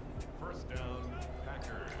 guy, but...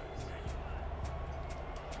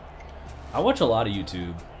 I watch a lot of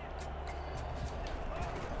YouTube.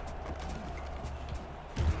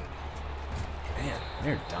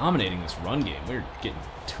 They're dominating this run game. We're getting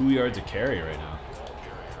 2 yards a carry right now.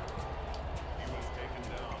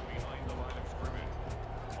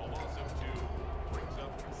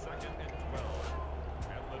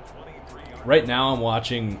 Right now I'm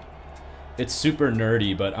watching, it's super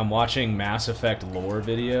nerdy, but I'm watching Mass Effect lore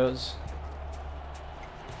videos.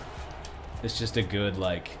 It's just a good,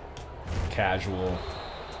 like, casual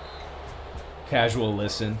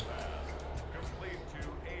listen.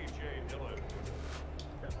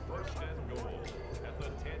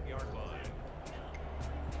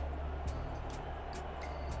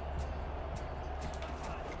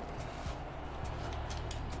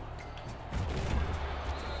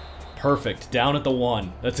 Perfect. Down at the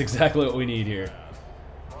 1. That's exactly what we need here.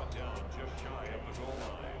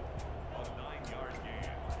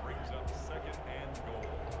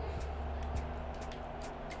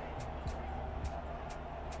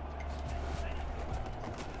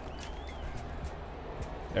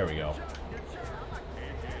 There we go.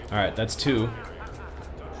 All right, that's 2.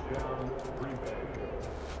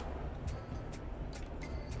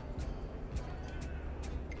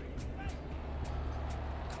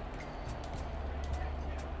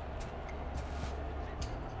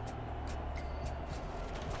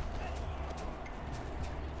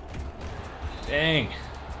 Dang.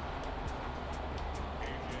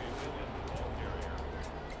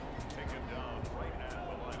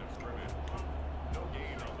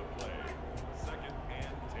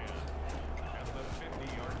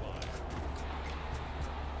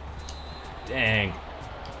 Dang.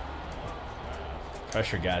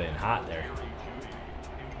 Pressure got in hot there.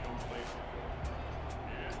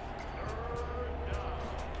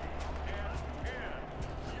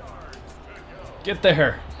 Get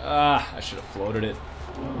there. I should have floated it.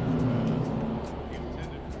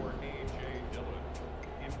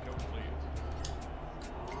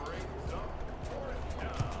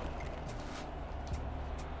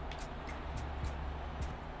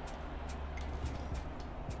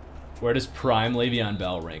 Where does prime Le'Veon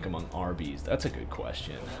Bell rank among RBs? That's a good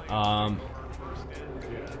question.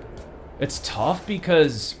 It's tough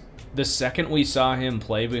because the second we saw him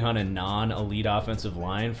play behind a non-elite offensive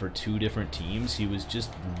line for 2 different teams, he was just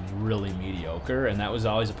really mediocre, and that was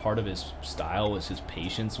always a part of his style, was his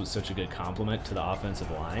patience was such a good complement to the offensive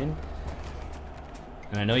line.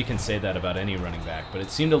 And I know you can say that about any running back, but it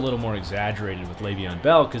seemed a little more exaggerated with Le'Veon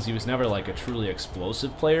Bell because he was never like a truly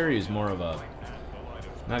explosive player. He was more of a,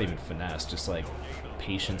 not even finesse, just like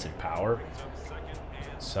patience and power.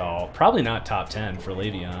 So probably not top 10 for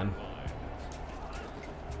Le'Veon.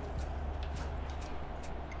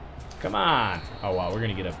 Come on. Oh, wow, we're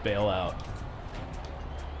going to get a bailout.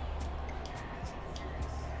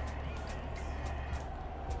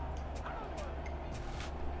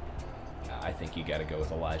 I think you got to go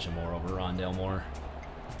with Elijah Moore over Rondale Moore.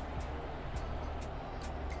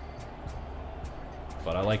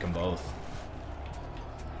 But I like them both.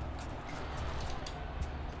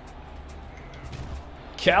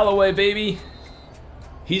 Callaway, baby!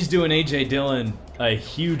 He's doing A.J. Dillon a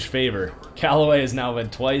huge favor. Callaway has now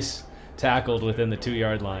been twice tackled within the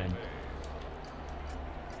 2-yard line.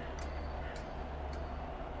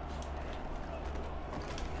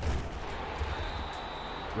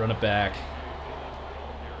 Run it back.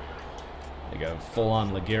 They got a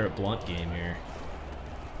full-on LeGarrette Blount game here.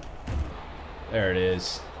 There it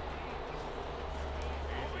is.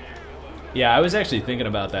 Yeah, I was actually thinking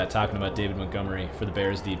about that, talking about David Montgomery for the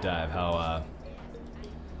Bears deep dive. How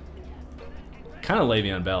kind of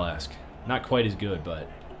Le'Veon Bell-esque. Not quite as good, but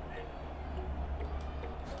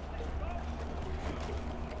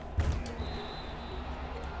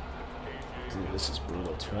dude, this is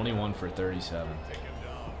brutal. 21 for 37.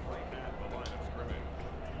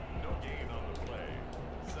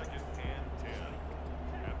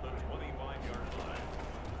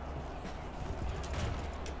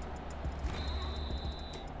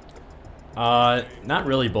 Not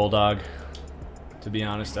really Bulldog, to be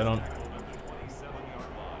honest. I don't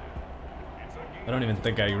even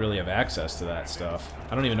think I really have access to that stuff.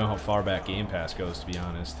 I don't even know how far back Game Pass goes, to be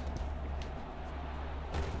honest.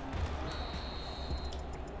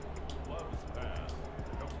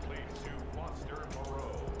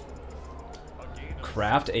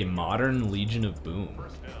 Craft a modern Legion of Boom.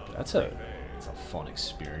 That's a fun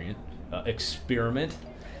experiment.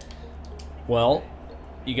 Well,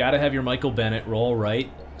 you got to have your Michael Bennett roll, right?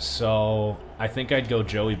 So I think I'd go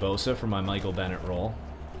Joey Bosa for my Michael Bennett roll.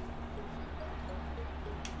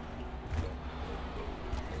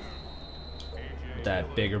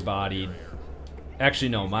 That bigger bodied. Actually,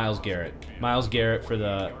 no, Myles Garrett. Myles Garrett for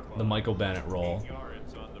the Michael Bennett roll.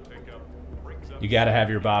 You got to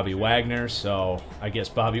have your Bobby Wagner, so I guess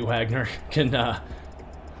Bobby Wagner can.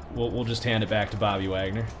 We'll just hand it back to Bobby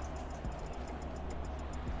Wagner.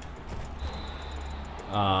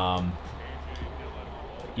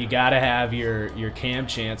 You gotta have your Cam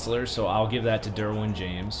Chancellor, so I'll give that to Derwin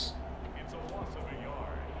James.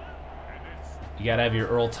 You gotta have your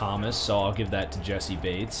Earl Thomas, so I'll give that to Jesse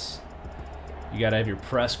Bates. You gotta have your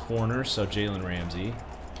press corner, so Jalen Ramsey.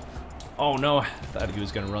 Oh no, I thought he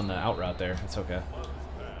was gonna run the out route there. It's okay.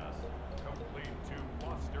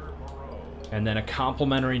 And then a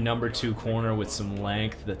complimentary number 2 corner with some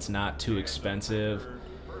length that's not too expensive.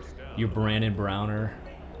 Your Brandon Browner.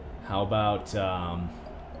 How about come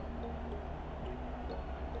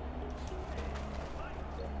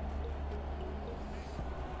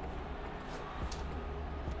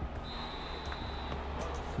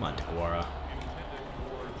on, DeGuara.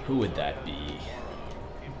 Who would that be?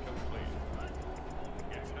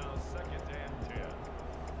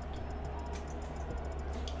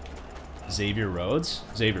 Xavier Rhodes?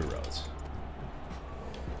 Xavier Rhodes.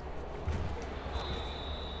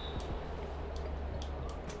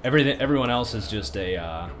 Everyone else is just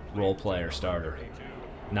a role player starter.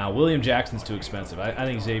 Now, William Jackson's too expensive. I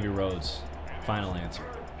think Xavier Rhodes, final answer.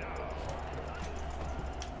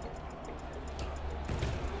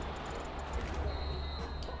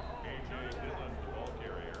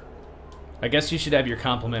 I guess you should have your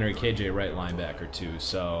complimentary KJ Wright linebacker too,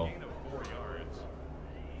 so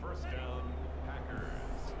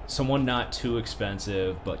someone not too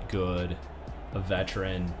expensive but good, a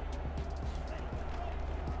veteran.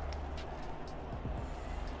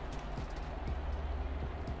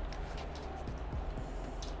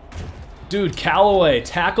 Dude, Callaway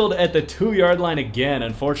tackled at the 2-yard line again.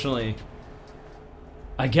 Unfortunately,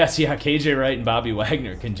 I guess yeah, KJ Wright and Bobby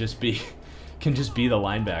Wagner can just be the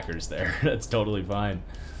linebackers there. That's totally fine.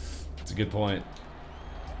 That's a good point.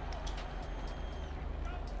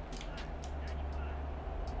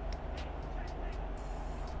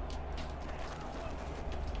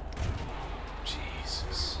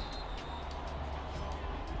 Jesus.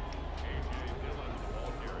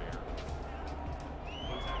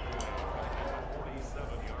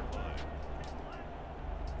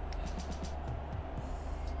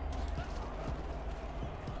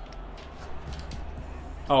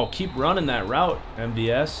 Oh, keep running that route,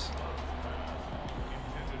 MVS.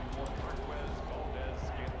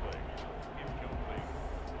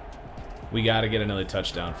 We got to get another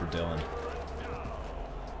touchdown for Dylan.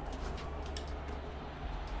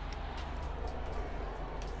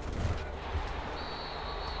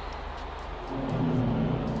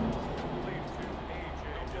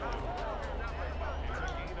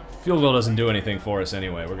 Field goal doesn't do anything for us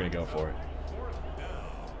anyway. We're going to go for it.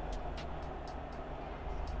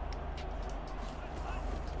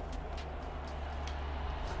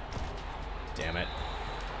 Damn it.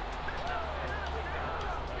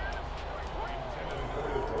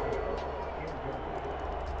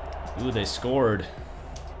 Ooh, they scored.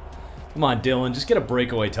 Come on, Dylan. Just get a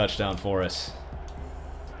breakaway touchdown for us.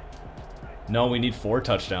 No, we need 4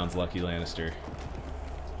 touchdowns, Lucky Lannister.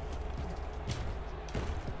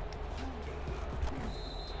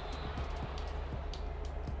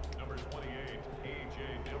 Number 28, A.J.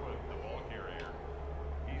 Dillon, the ball carrier.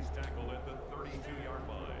 He's tackled at the 32-yard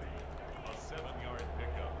line. A 7-yard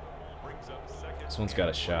pickup brings up second. This one's got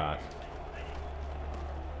a shot.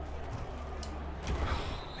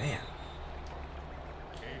 Man.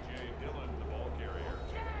 A.J. Dillon, the ball carrier.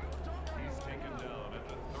 He's taken down at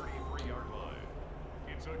the 33-yard line.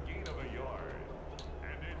 It's a gain of a yard.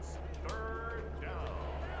 And it's 3rd down.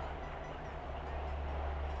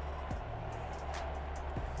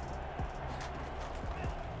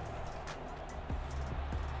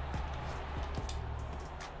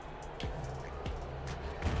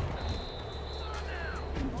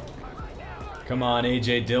 Come on,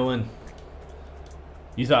 A.J. Dillon.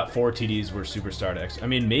 You thought 4 TDs were superstar to X. I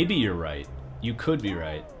mean, maybe you're right. You could be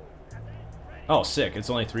right. Oh, sick. It's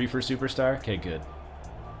only 3 for superstar? Okay, good.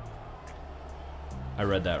 I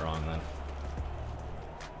read that wrong then.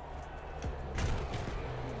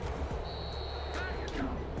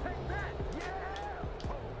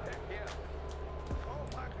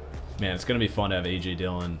 Man, it's going to be fun to have A.J.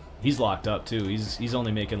 Dillon. He's locked up, too. He's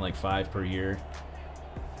only making like 5 per year.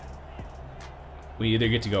 We either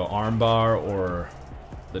get to go armbar or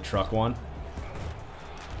the truck one.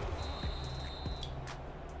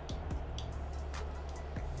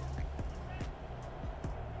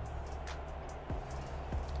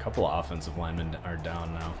 A couple of offensive linemen are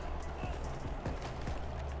down now.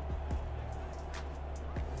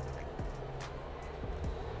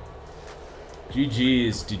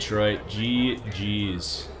 GG's, Detroit.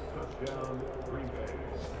 GG's.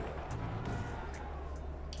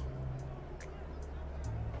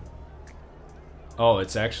 Oh,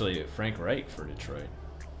 it's actually Frank Reich for Detroit.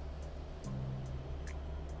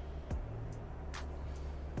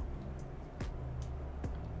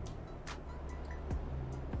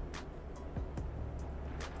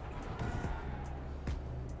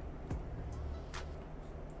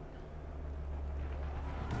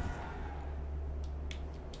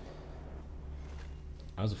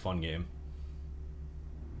 That was a fun game.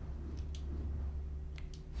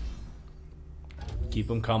 Keep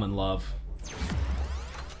them coming, love.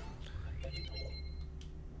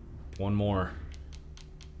 One more.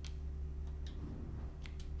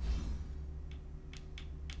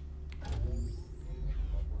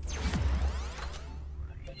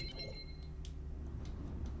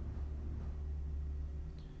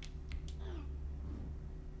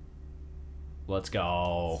 Let's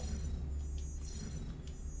go.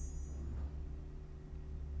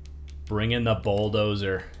 Bring in the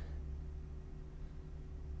bulldozer.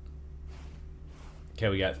 Okay,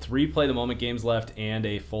 we got 3 play the moment games left and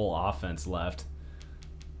a full offense left.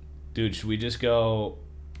 Dude, should we just go...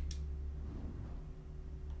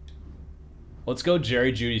 Let's go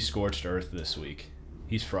Jerry Jeudy Scorched Earth this week.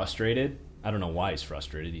 He's frustrated. I don't know why he's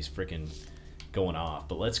frustrated. He's freaking going off.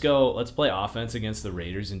 But let's go. Let's play offense against the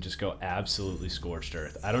Raiders and just go absolutely Scorched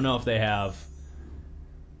Earth. I don't know if they have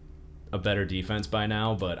a better defense by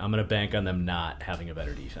now, but I'm going to bank on them not having a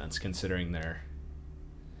better defense considering they're...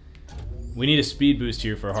 We need a speed boost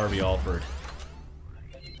here for Harvey Alford.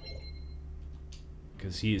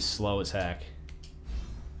 Because he is slow as heck.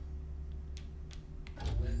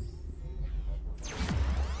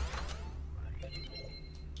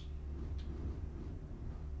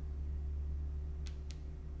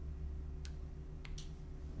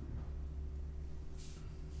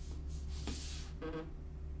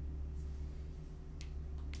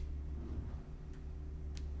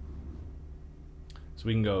 So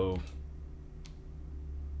we can go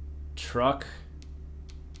truck.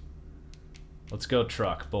 Let's go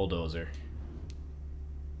truck, bulldozer.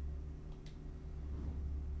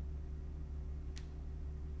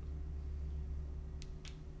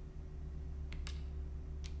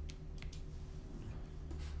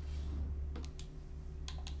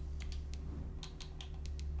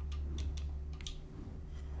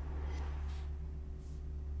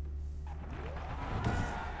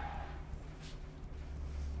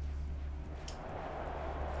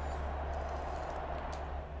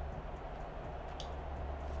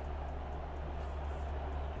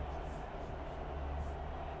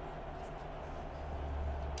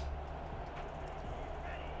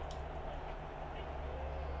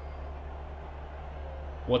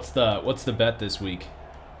 What's the bet this week?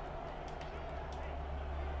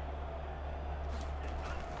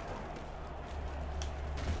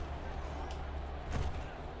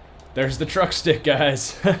 There's the truck stick,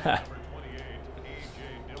 guys. Number 28, A.J.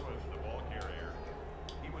 Dillon, the ball carrier.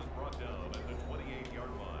 He was brought down at the 28-yard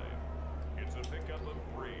line. It's a pickup of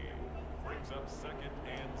 3. Brings up 2nd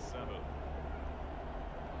and 7.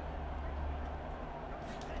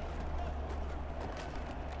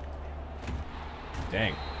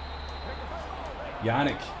 Dang.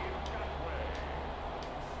 Yannick.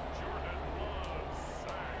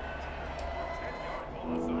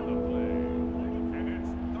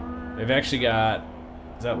 They've actually got,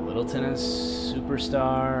 is that Littleton as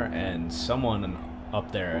superstar and someone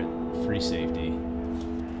up there at free safety.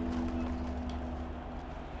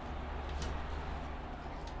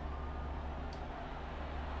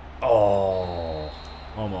 Oh,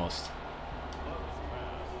 almost.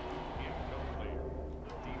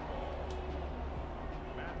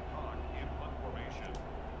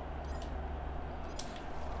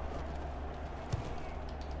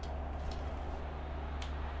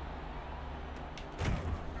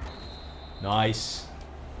 Nice.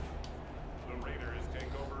 The Raiders take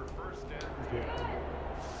over 1st and 10.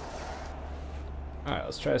 All right,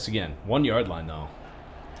 let's try this again. 1 yard line though.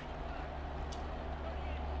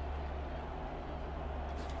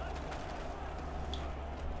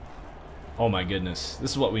 Oh my goodness, this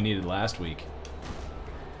is what we needed last week.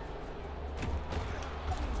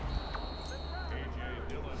 A.J.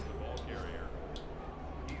 Dillon, the ball carrier.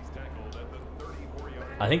 He's tackled at the 34-yard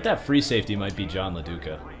line. I think that free safety might be John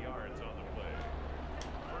LaDuca. 3 yards on the play.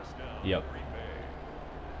 1st down, Yep. Green Bay.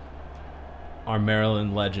 Our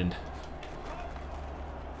Maryland legend.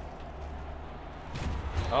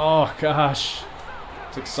 Oh gosh,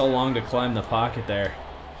 took so long to climb the pocket there.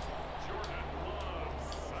 Jordan Love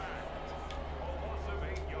sacked. A loss of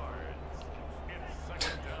 8 yards. It's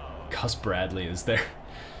 2nd down. Gus Bradley is their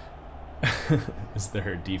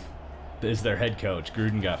is their head coach.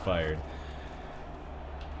 Gruden got fired.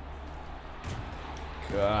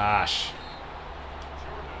 Gosh.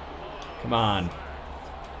 Come on.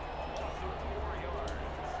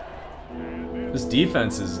 This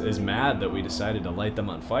defense is mad that we decided to light them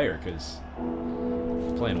on fire because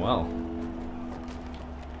they're playing well.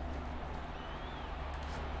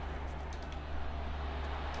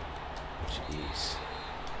 Jeez.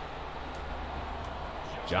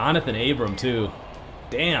 Jonathan Abram too.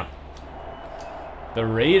 Damn. The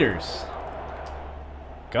Raiders.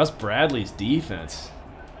 Gus Bradley's defense.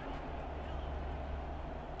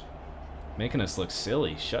 Making us look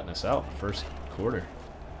silly, shutting us out in the first quarter.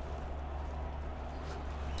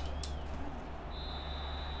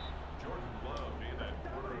 Jordan Love being that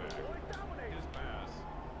quarterback. His pass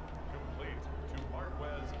complete to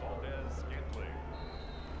Marquez Valdez-Scantling.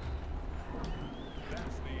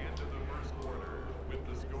 That's the end of the first quarter with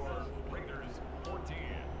the score Raiders 14,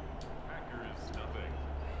 Packers nothing.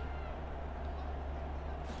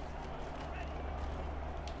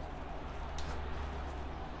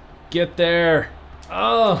 Get there.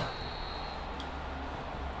 Oh.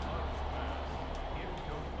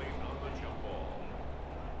 Incomplete on the jump ball.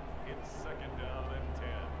 It's 2nd down and 10.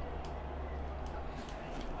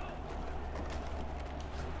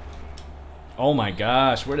 Oh my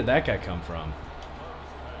gosh, where did that guy come from?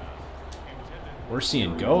 We're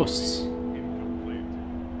seeing ghosts. Incomplete.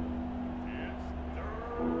 It's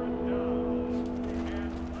 3rd down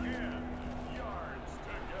and 10 yards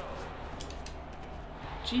to go.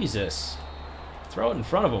 Jesus. Throw it in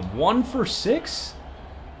front of him. 1 for 6?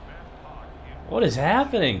 What is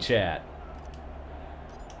happening, chat?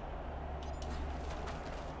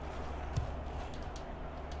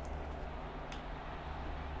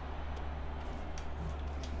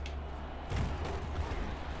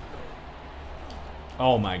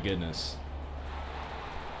 Oh my goodness.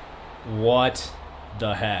 What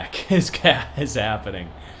the heck is happening?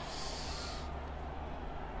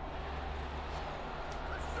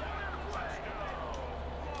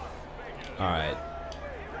 All right.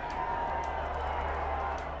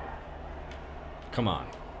 Come on.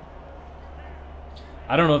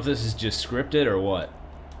 I don't know if this is just scripted or what.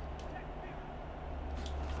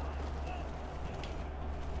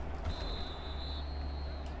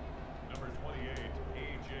 Number 28,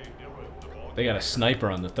 A.J. Dillon, the ball They got a sniper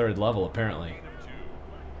on the 3rd level, apparently. gain of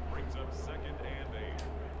 2. Brings up 2nd and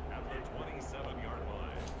 8 at the 27-yard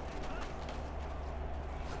line.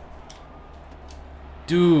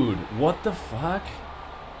 Dude, what the fuck?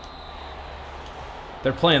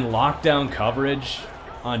 They're playing lockdown coverage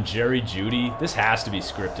on Jerry Jeudy. This has to be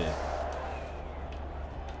scripted.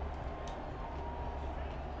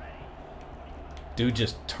 Dude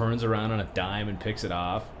just turns around on a dime and picks it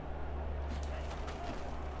off.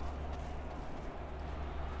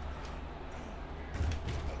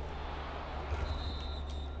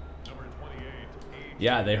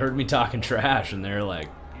 Yeah, they heard me talking trash, and they're like,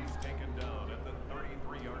 He's taken down at the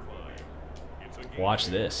 33-yard line. It's a gain. watch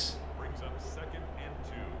this. Brings up 2nd and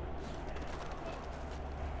 2.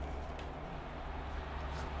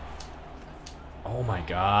 Oh my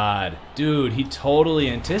god. Dude, he totally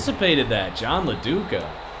anticipated that. John LaDuca.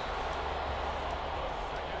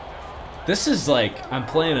 This is like I'm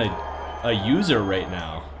playing a user right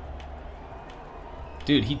now.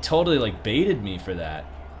 Dude, he totally like baited me for that.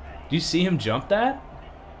 Do you see him jump that?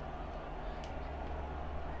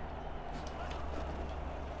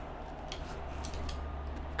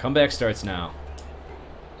 Comeback starts now.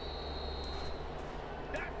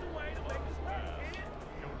 Complete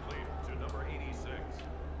to number 86.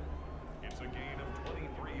 It's a gain of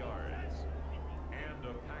 23 yards. And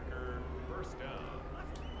a Packer first down.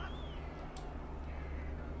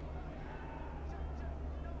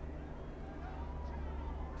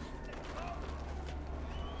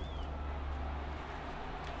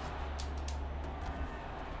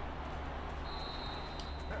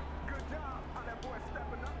 Good job. How that boy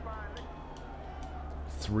stepping up finally.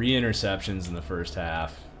 3 interceptions in the first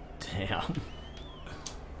half. Damn.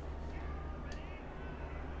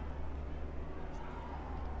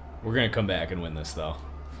 We're going to come back and win this, though.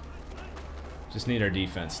 Just need our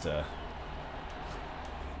defense to...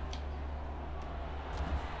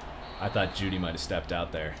 I thought Judy might have stepped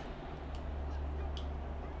out there.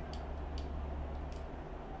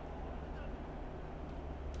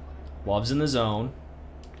 Love's in the zone.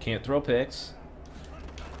 Can't throw picks.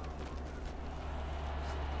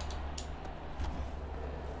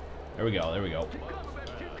 There we go, there we go.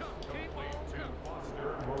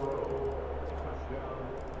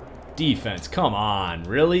 Defense, come on,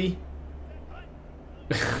 really?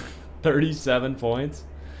 37 points?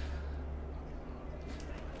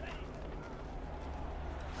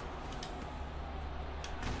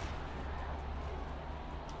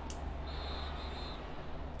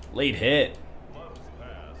 Late hit. Love's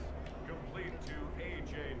pass. Complete to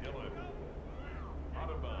A.J. Dillon. Out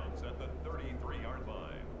of bounds at the 33-yard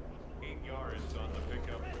line. 8 yards on the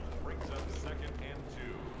pickup. Brings up 2nd and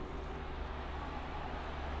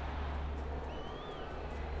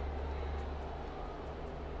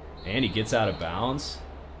 2. And he gets out of bounds.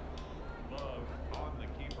 Love on the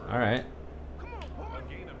keeper. All right. A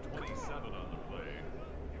gain of 27 on the play.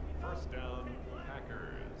 First down,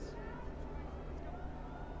 Packers.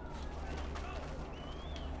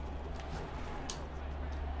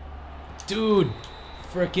 Dude,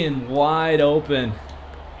 freaking wide open.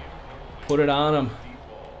 Put it on him. Deep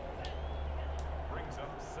ball. Brings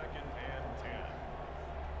up 2nd and 10.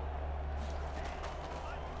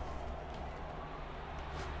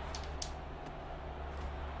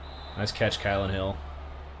 Nice catch, Kylan Hill.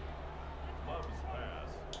 Love's pass.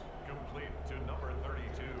 Complete to number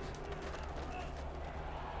 32.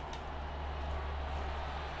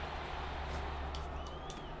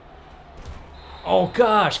 Oh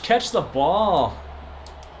gosh, catch the ball.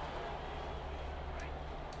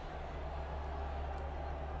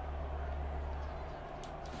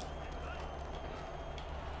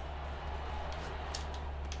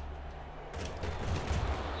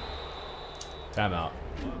 Timeout.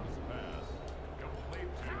 Love's pass. Complete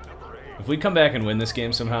to number 8. If we come back and win this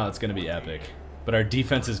game somehow, it's going to be epic. But our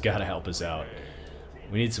defense has got to help us out.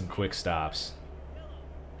 We need some quick stops.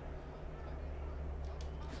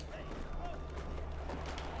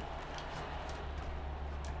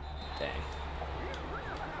 Dang.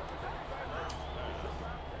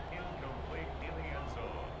 Incomplete in the end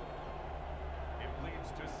zone. It leads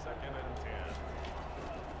to 2nd and 10.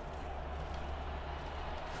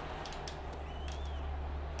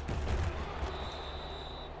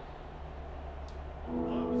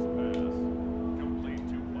 Love's pass. Complete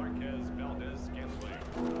to Marquez Valdez-Scantling.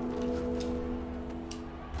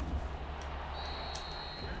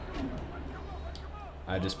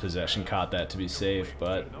 I just possession caught that to be safe,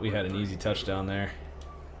 but we had an easy touchdown there.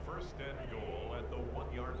 First and goal at the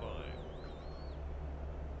 1-yard line.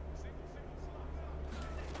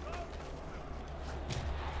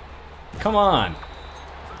 Come on.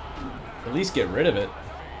 At least get rid of it.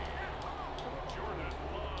 Jordan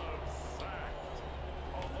Love sacked.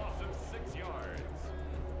 A loss of 6 yards.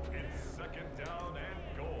 It's 2nd down and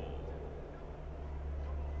goal.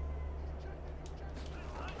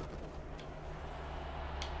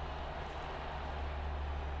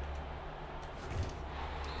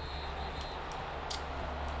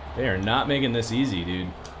 They are not making this easy, dude.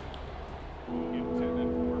 Intended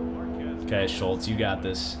for Marquez. Okay, Schultz, you got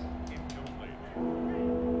this. Incomplete.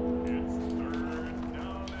 It's 3rd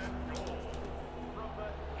down and goal. From the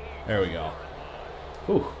 8. There we go.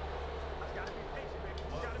 Whew.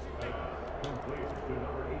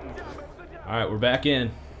 All right, we're back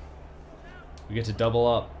in. We get to double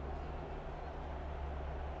up.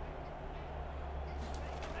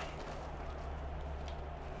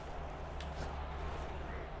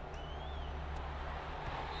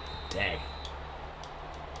 Dang.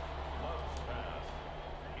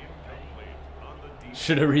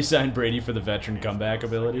 Should have re-signed Brady for the veteran comeback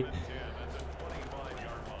ability.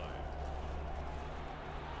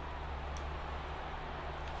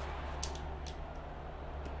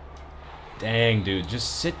 Dang, dude,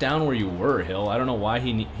 just sit down where you were, Hill. I don't know why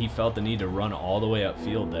he felt the need to run all the way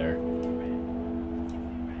upfield there.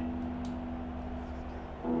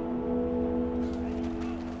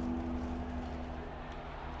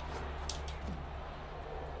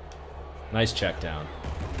 Nice check down.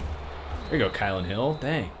 There you go, Kylan Hill.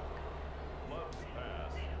 Dang. Love's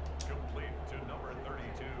pass complete to number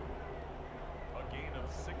 32. A gain of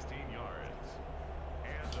 16 yards.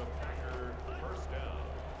 And the Packer first down.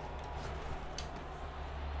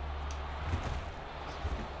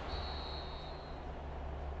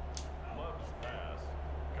 Love's pass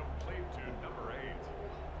complete to number 8.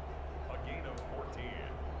 A gain of 14.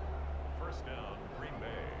 First down, Green Bay.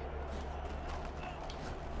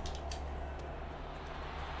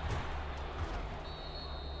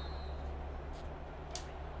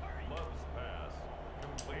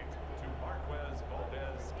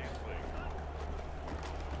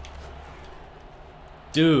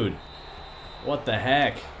 Dude, what the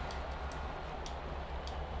heck?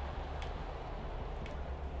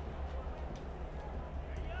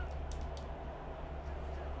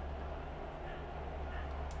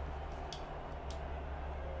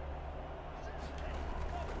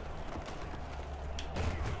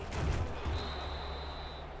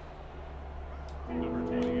 Number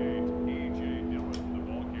 28, A.J. Dillon, the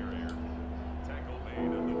ball carrier. Tackle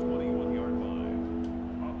made at the 21-yard line.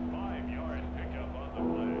 A 5-yard pickup on the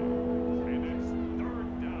play. And it's third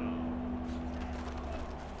down.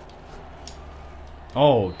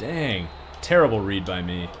 Oh, dang. Terrible read by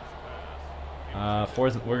me.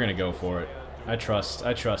 Fourth, we're gonna go for it. I trust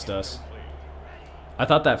us. I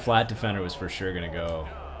thought that flat defender was for sure gonna go.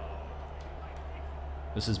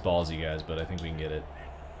 This is ballsy, guys, but I think we can get it.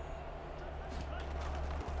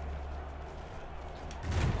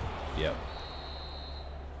 Yep.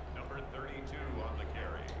 Number 32 on the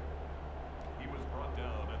carry. He was brought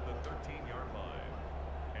down at the 13-yard line.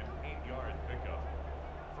 An 8-yard pickup.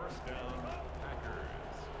 First down, Packers.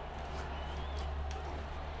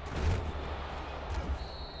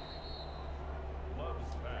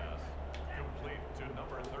 Love's pass complete to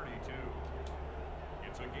number 32.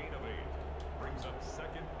 It's a gain of 8. Brings up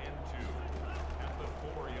second and 2 at the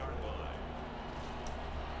 4-yard line.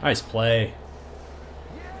 Nice play.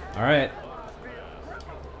 All right.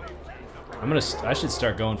 I should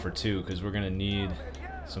start going for 2 because we're gonna need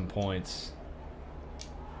some points.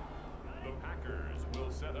 The Packers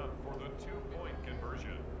will set up for the 2-point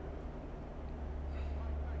conversion.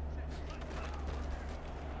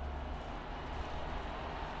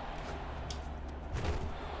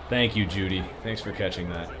 Thank you, Judy. Thanks for catching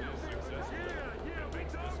that.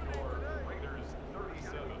 Makes the score Raiders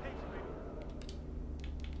 37.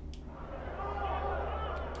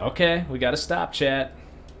 Okay, we gotta stop, chat.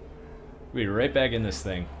 We'll be right back in this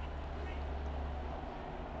thing.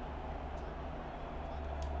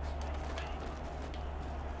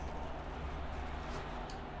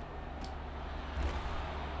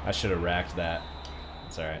 I should have racked that.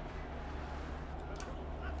 It's alright.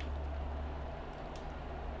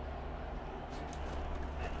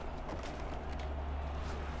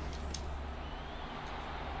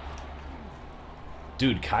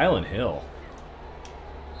 Dude, Kylan Hill.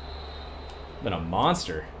 Been a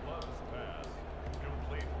monster. Love's pass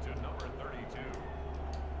complete to number 32.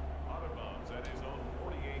 Out of bounds at his own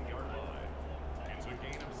 48-yard line. It's a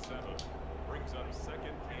gain of 7. Brings up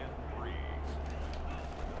second and 3.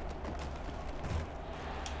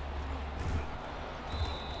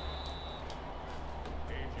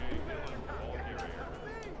 A.J. Dillon, ball carrier.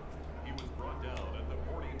 He was brought down at the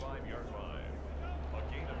 45-yard line. A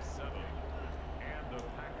gain of 7. And the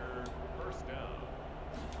Packer first down.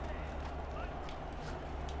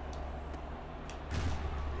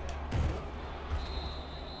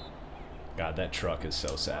 God, that truck is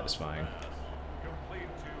so satisfying. Complete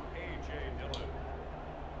to A.J. Dillon.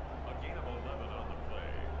 A gain of 11 on the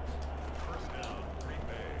play. First down, Green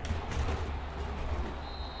Bay.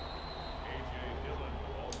 A.J. Dillon, the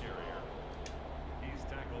ball carrier. He's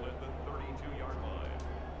tackled at the 32-yard line.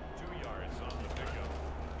 2 yards on the pickup.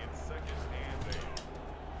 It's second and 8.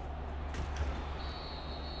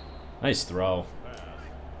 Nice throw. Pass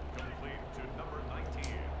complete to number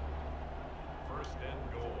 19.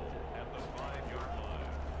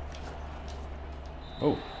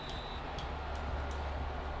 Oh.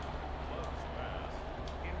 Pass.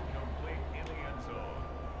 Incomplete in the end zone.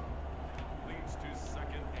 Leads to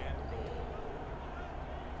second and goal.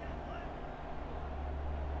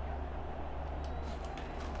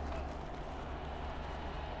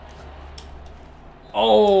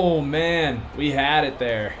 Oh, man. We had it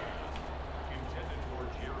there. Intended for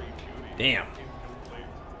Jerry Judy. Damn. Incomplete.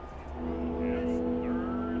 It's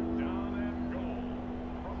third down and goal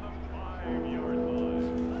from the 5-yard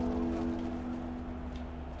line.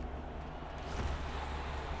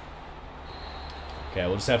 Okay,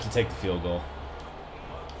 we'll just have to take the field goal.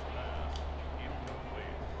 Pass.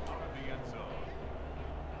 Incomplete. Out of the end zone.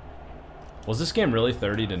 Was this game really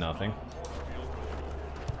 30-0? Field goal.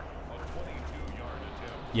 A 22-yard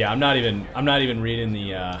attempt. Yeah, I'm not even reading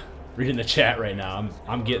the chat right now.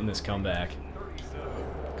 I'm getting this comeback. 37.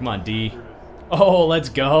 Come on, D. Oh, let's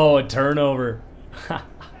go. A turnover. We're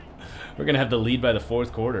going to have the lead by the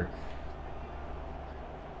fourth quarter.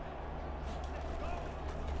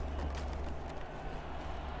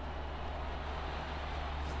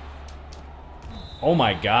 Oh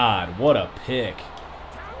my God, what a pick.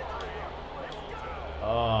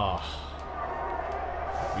 Oh.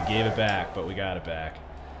 We gave it back, but we got it back.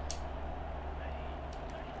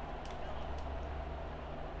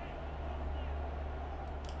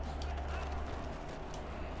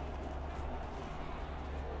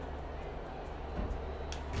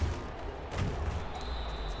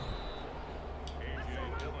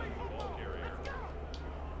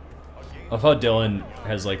 I love how Dylan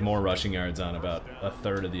has like more rushing yards on about a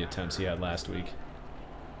third of the attempts he had last week.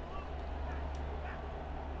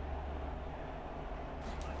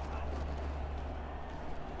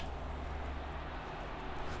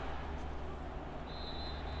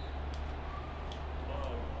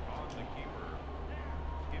 Love on the keeper.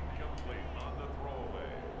 Incomplete on the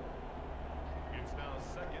throwaway. It's now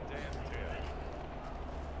second and 10.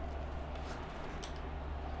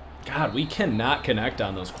 God, we cannot connect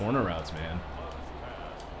on those corner routes, man. Love's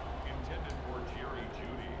pass. Intended for Jerry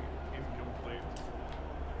Judy. Incomplete.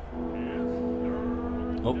 It's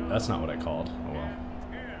third Oh, that's not what I called. Oh well.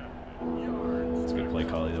 10 yards. It's a good play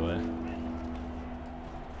call either way.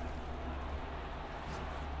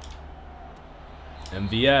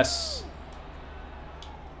 MVS.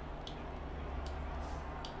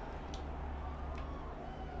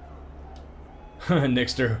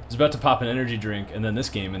 Nixter was about to pop an energy drink and then this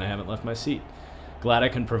game and I haven't left my seat. Glad I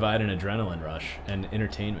can provide an adrenaline rush and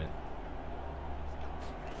entertainment.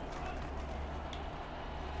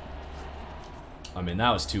 I mean,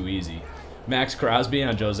 that was too easy. Max Crosby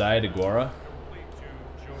on Josiah DeGuara. Complete to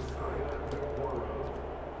Josiah.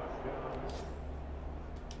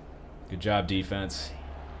 Good job, defense.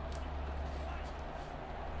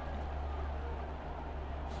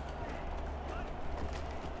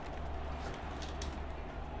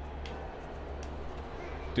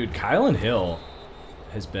 Dude, Kylan Hill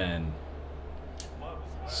has been Love's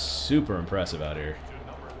pass super impressive out here. to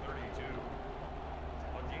number 32.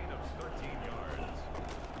 A gain of 13 yards.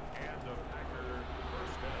 And the Packer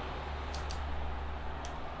first down.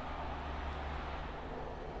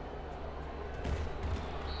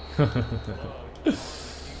 Love on the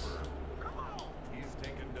keeper. He's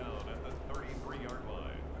taken down at the 33-yard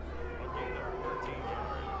line. A gain of 13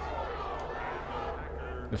 yards. And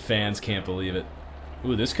the Packer The fans can't believe it.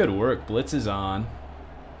 Ooh, this could work. Blitz is on.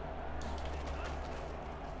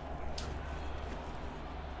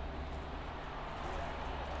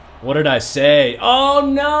 What did I say? Oh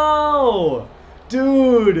no!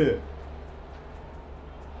 Dude!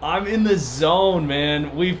 I'm in the zone,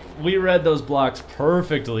 man. We read those blocks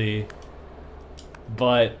perfectly.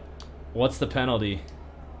 But what's the penalty?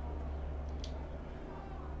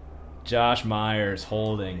 Josh Myers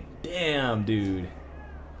holding. Damn, dude.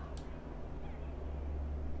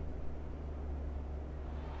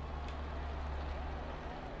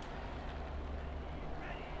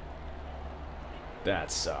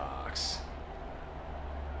 That sucks.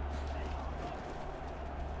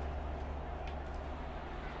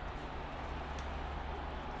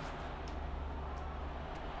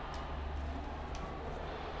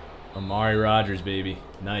 Amari Rogers, baby.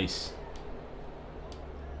 Nice.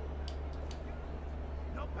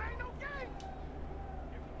 No pain, no gain.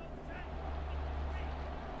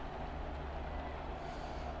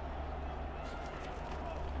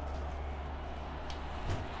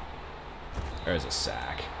 There's a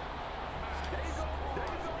sack.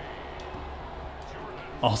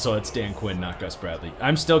 Also, it's Dan Quinn, not Gus Bradley.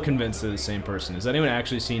 I'm still convinced they're the same person. Has anyone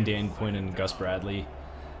actually seen Dan Quinn and Gus Bradley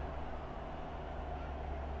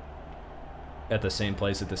at the same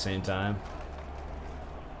place at the same time?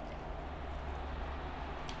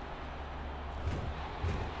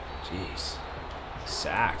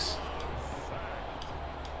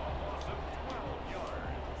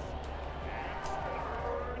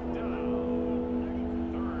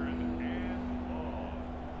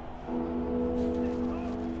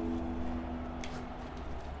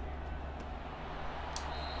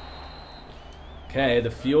 Okay,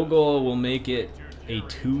 the field goal will make it a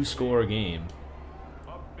 2-score game.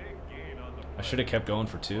 I should have kept going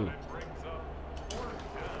for 2.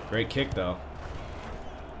 Great kick, though.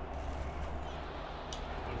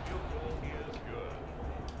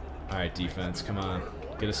 Alright, defense, come on.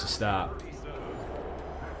 Get us a stop.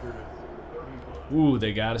 Ooh,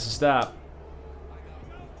 they got us a stop.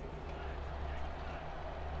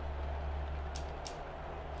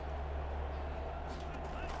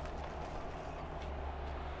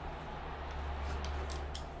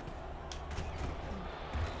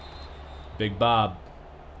 Big Bob.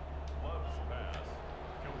 Love's pass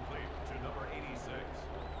complete to number 86.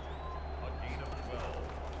 A gain of 12.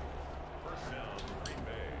 First down, Green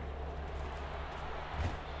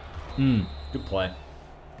Bay. Good play.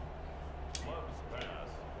 Love's pass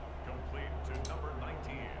complete to number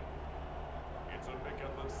 19. It's a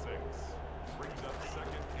pickup of 6. Brings up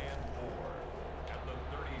second and 4 at the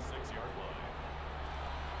 36-yard line.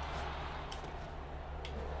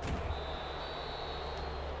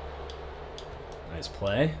 Nice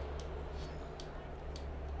play.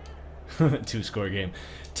 2-score game.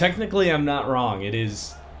 Technically, I'm not wrong. It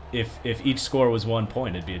is, if each score was 1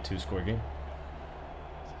 point, it'd be a 2-score game.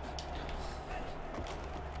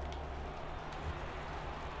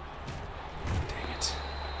 Dang it.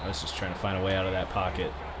 I was just trying to find a way out of that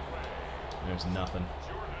pocket. There's nothing.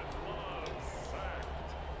 Jordan Love sacked.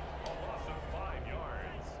 A loss of 5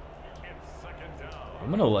 yards. It's second down. I'm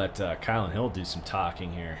going to let Kylan Hill do some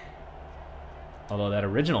talking here. Although that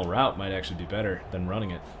original route might actually be better than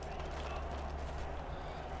running it.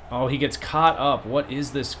 Oh, he gets caught up. What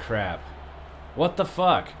is this crap? What the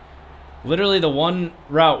fuck? Literally the one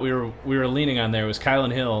route we were leaning on there was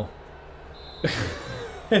Kylan Hill.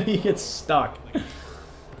 And he gets stuck.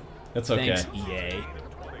 That's okay. Thanks, EA.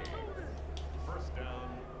 First down,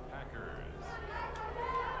 Packers.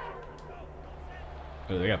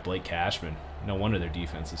 Oh, they got Blake Cashman. No wonder their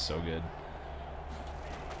defense is so good.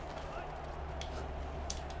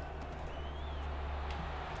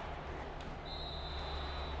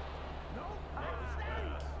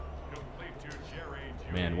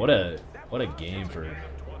 Man, what a game for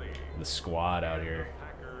the squad out here.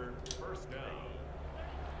 Packer first down.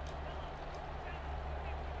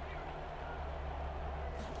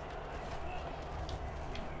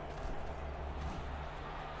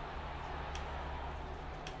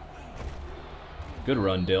 Good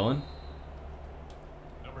run, Dylan.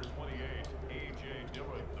 Number 28, AJ Dillon,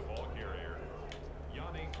 the ball carrier.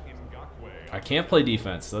 Yannick Ngakwe. I can't play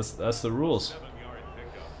defense. That's the rules. 7-yard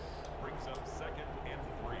pickup. Brings up second and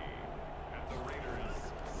 3 at the Raiders'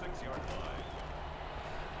 6-yard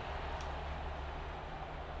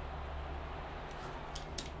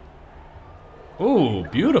line. Ooh,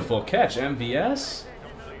 beautiful catch, MVS.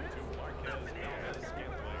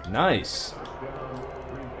 Nice.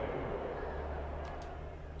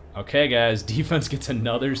 Okay, guys, defense gets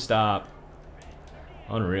another stop.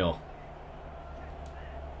 Unreal.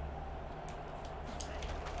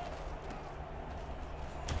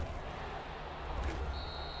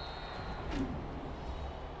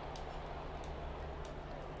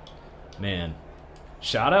 Man,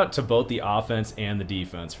 shout out to both the offense and the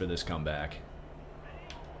defense for this comeback.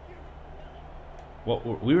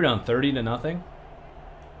 What, we were down 30-0?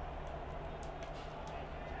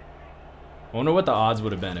 I wonder what the odds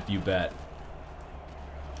would have been if you bet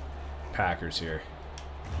Packers here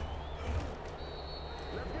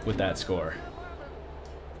with that score.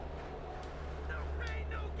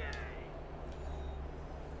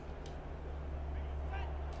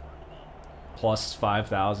 Plus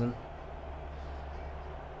 5,000.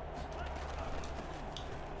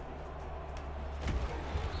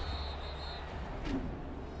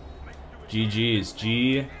 GG's.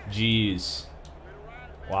 GG's.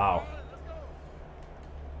 Wow.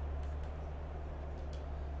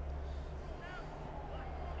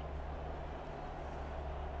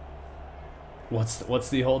 What's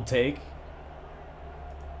the old take?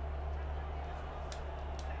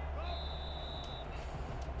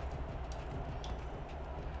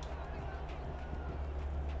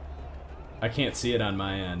 I can't see it on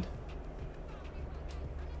my end.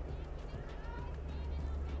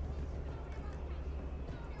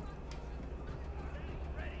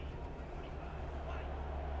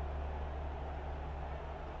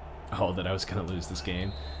 Oh, that I was gonna lose this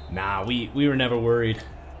game. Nah, we were never worried.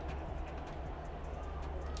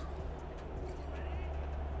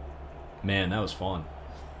 Man, that was fun.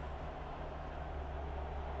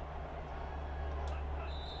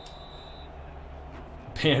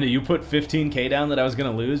 Panda, you put 15K down that I was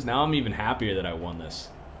gonna lose? Now I'm even happier that I won this.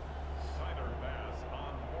 Tyler Bass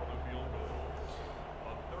on for the field goal.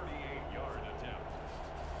 A 38-yard attempt.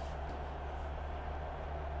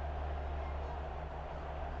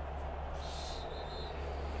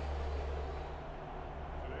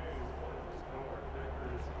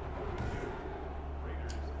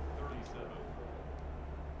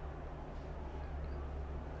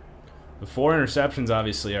 The 4 interceptions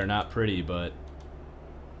obviously are not pretty, but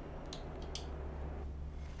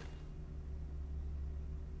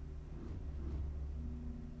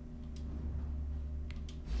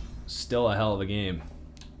still a hell of a game.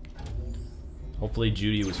 Hopefully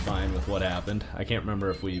Judy was fine with what happened. I can't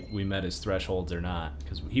remember if we met his thresholds or not,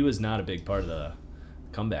 because he was not a big part of the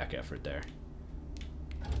comeback effort there.